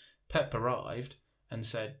was Pep arrived and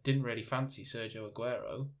said didn't really fancy Sergio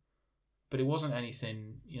Aguero, but it wasn't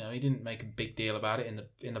anything. He didn't make a big deal about it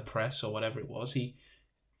in the press or whatever it was.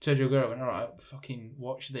 Sergio Aguero went, all right, fucking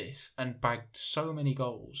watch this, and bagged so many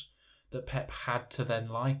goals that Pep had to then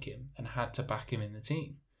like him and had to back him in the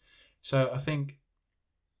team. So I think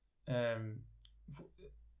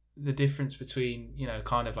the difference between,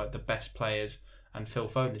 kind of like the best players and Phil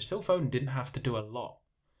Foden is Phil Foden didn't have to do a lot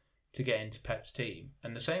to get into Pep's team.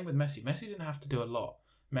 And the same with Messi. Messi didn't have to do a lot.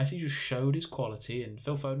 Messi just showed his quality, and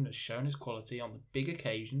Phil Foden has shown his quality on the big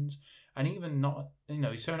occasions, and even not,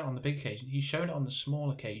 he's shown it on the big occasion. He's shown it on the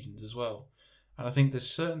small occasions as well. And I think there's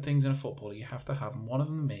certain things in a footballer you have to have, and one of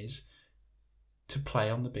them is to play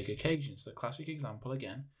on the big occasions. The classic example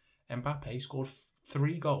again, Mbappe scored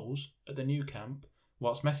 3 goals at the new camp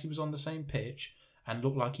whilst Messi was on the same pitch and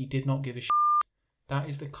looked like he did not give a shit. That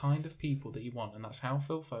is the kind of people that you want, and that's how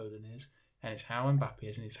Phil Foden is, and it's how Mbappe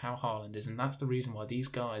is, and it's how Haaland is, and that's the reason why these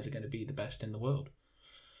guys are going to be the best in the world.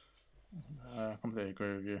 I completely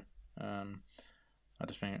agree with you. I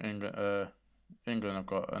just think England have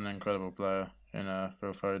got an incredible player in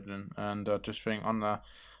Phil Foden, and I just think on the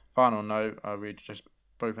final note, are we just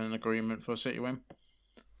both in agreement for a City win?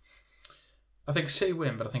 I think City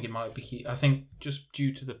win, but I think it might be. I think just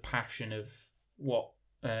due to the passion of what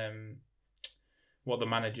the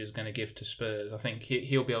manager's going to give to Spurs, I think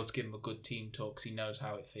he'll be able to give them a good team talk because he knows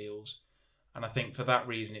how it feels. And I think for that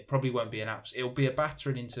reason, it probably won't be an apps. It'll be a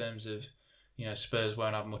battering in terms of, Spurs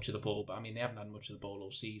won't have much of the ball. But I mean, they haven't had much of the ball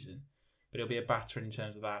all season. But it'll be a battering in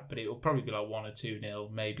terms of that. But it'll probably be like 1 or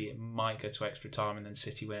 2-0. Maybe it might go to extra time and then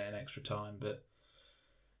City win in extra time. But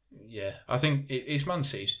yeah, I think it's Man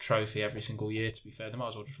City's trophy every single year. To be fair, they might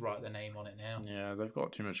as well just write their name on it now. Yeah, they've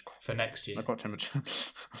got too much for next year. They've got too much.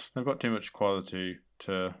 They've got too much quality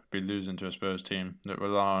to be losing to a Spurs team that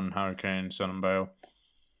rely on Harry Kane, Son, and Bale.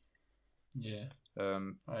 Yeah,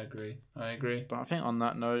 I agree. But I think on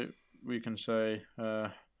that note, we can say,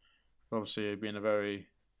 obviously, it's been a very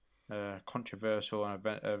controversial and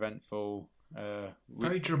eventful,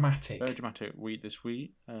 very dramatic week this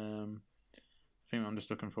week. I think I'm just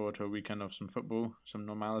looking forward to a weekend of some football, some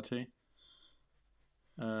normality.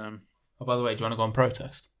 Oh, by the way, do you want to go on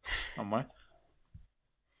protest? On where?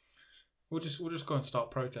 We'll just go and start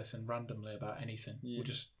protesting randomly about anything. Yeah. We'll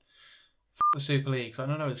just the Super League. I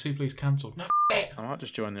don't know. The Super League's cancelled. No, it. I might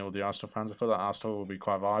just join all the Arsenal fans. I feel like Arsenal will be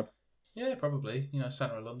quite a vibe. Yeah, probably.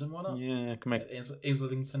 Centre of London. Why not? Yeah, can make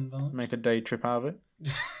Islington vibes. Make a day trip out of it.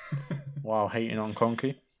 While hating on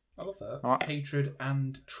Conky. I love that. Hatred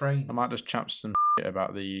and trains. I might just chat some shit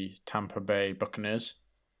about the Tampa Bay Buccaneers.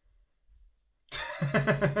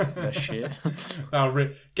 They're shit.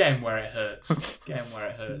 Get him where it hurts. Get him where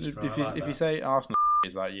it hurts, bro. If you say Arsenal,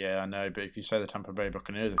 he's like, yeah, I know. But if you say the Tampa Bay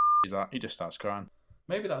Buccaneers, he's like, he just starts crying.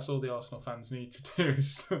 Maybe that's all the Arsenal fans need to do.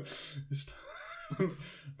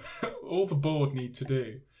 All the board need to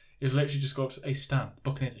do is literally just go up to, hey, Stan,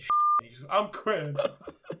 Buccaneers are shit. He's like, I'm quitting.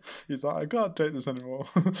 He's like, I can't take this anymore.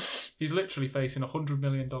 He's literally facing $100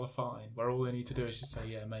 million fine, where all they need to do is just say,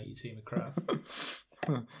 yeah, mate, your team are crap.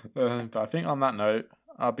 But I think on that note,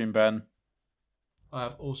 I've been Ben. I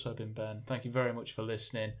have also been Ben. Thank you very much for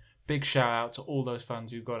listening. Big shout out to all those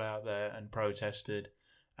fans who got out there and protested.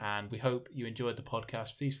 And we hope you enjoyed the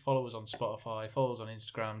podcast. Please follow us on Spotify, follow us on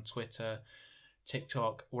Instagram, Twitter,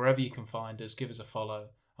 TikTok, wherever you can find us. Give us a follow,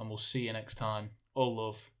 and we'll see you next time. All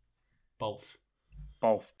love, Bolf.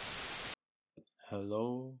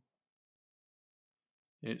 Hello,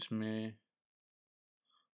 it's me.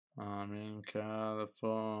 I'm in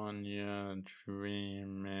California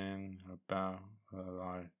dreaming about a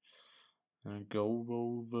life and go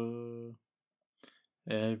over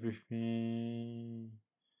everything.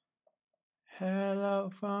 Hello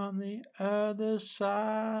from the other side.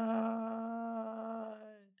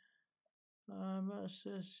 I must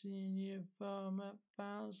have seen you from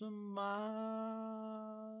 1,000 miles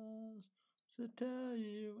to tell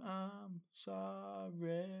you I'm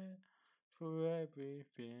sorry for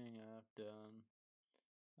everything I've done.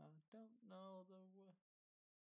 I don't know the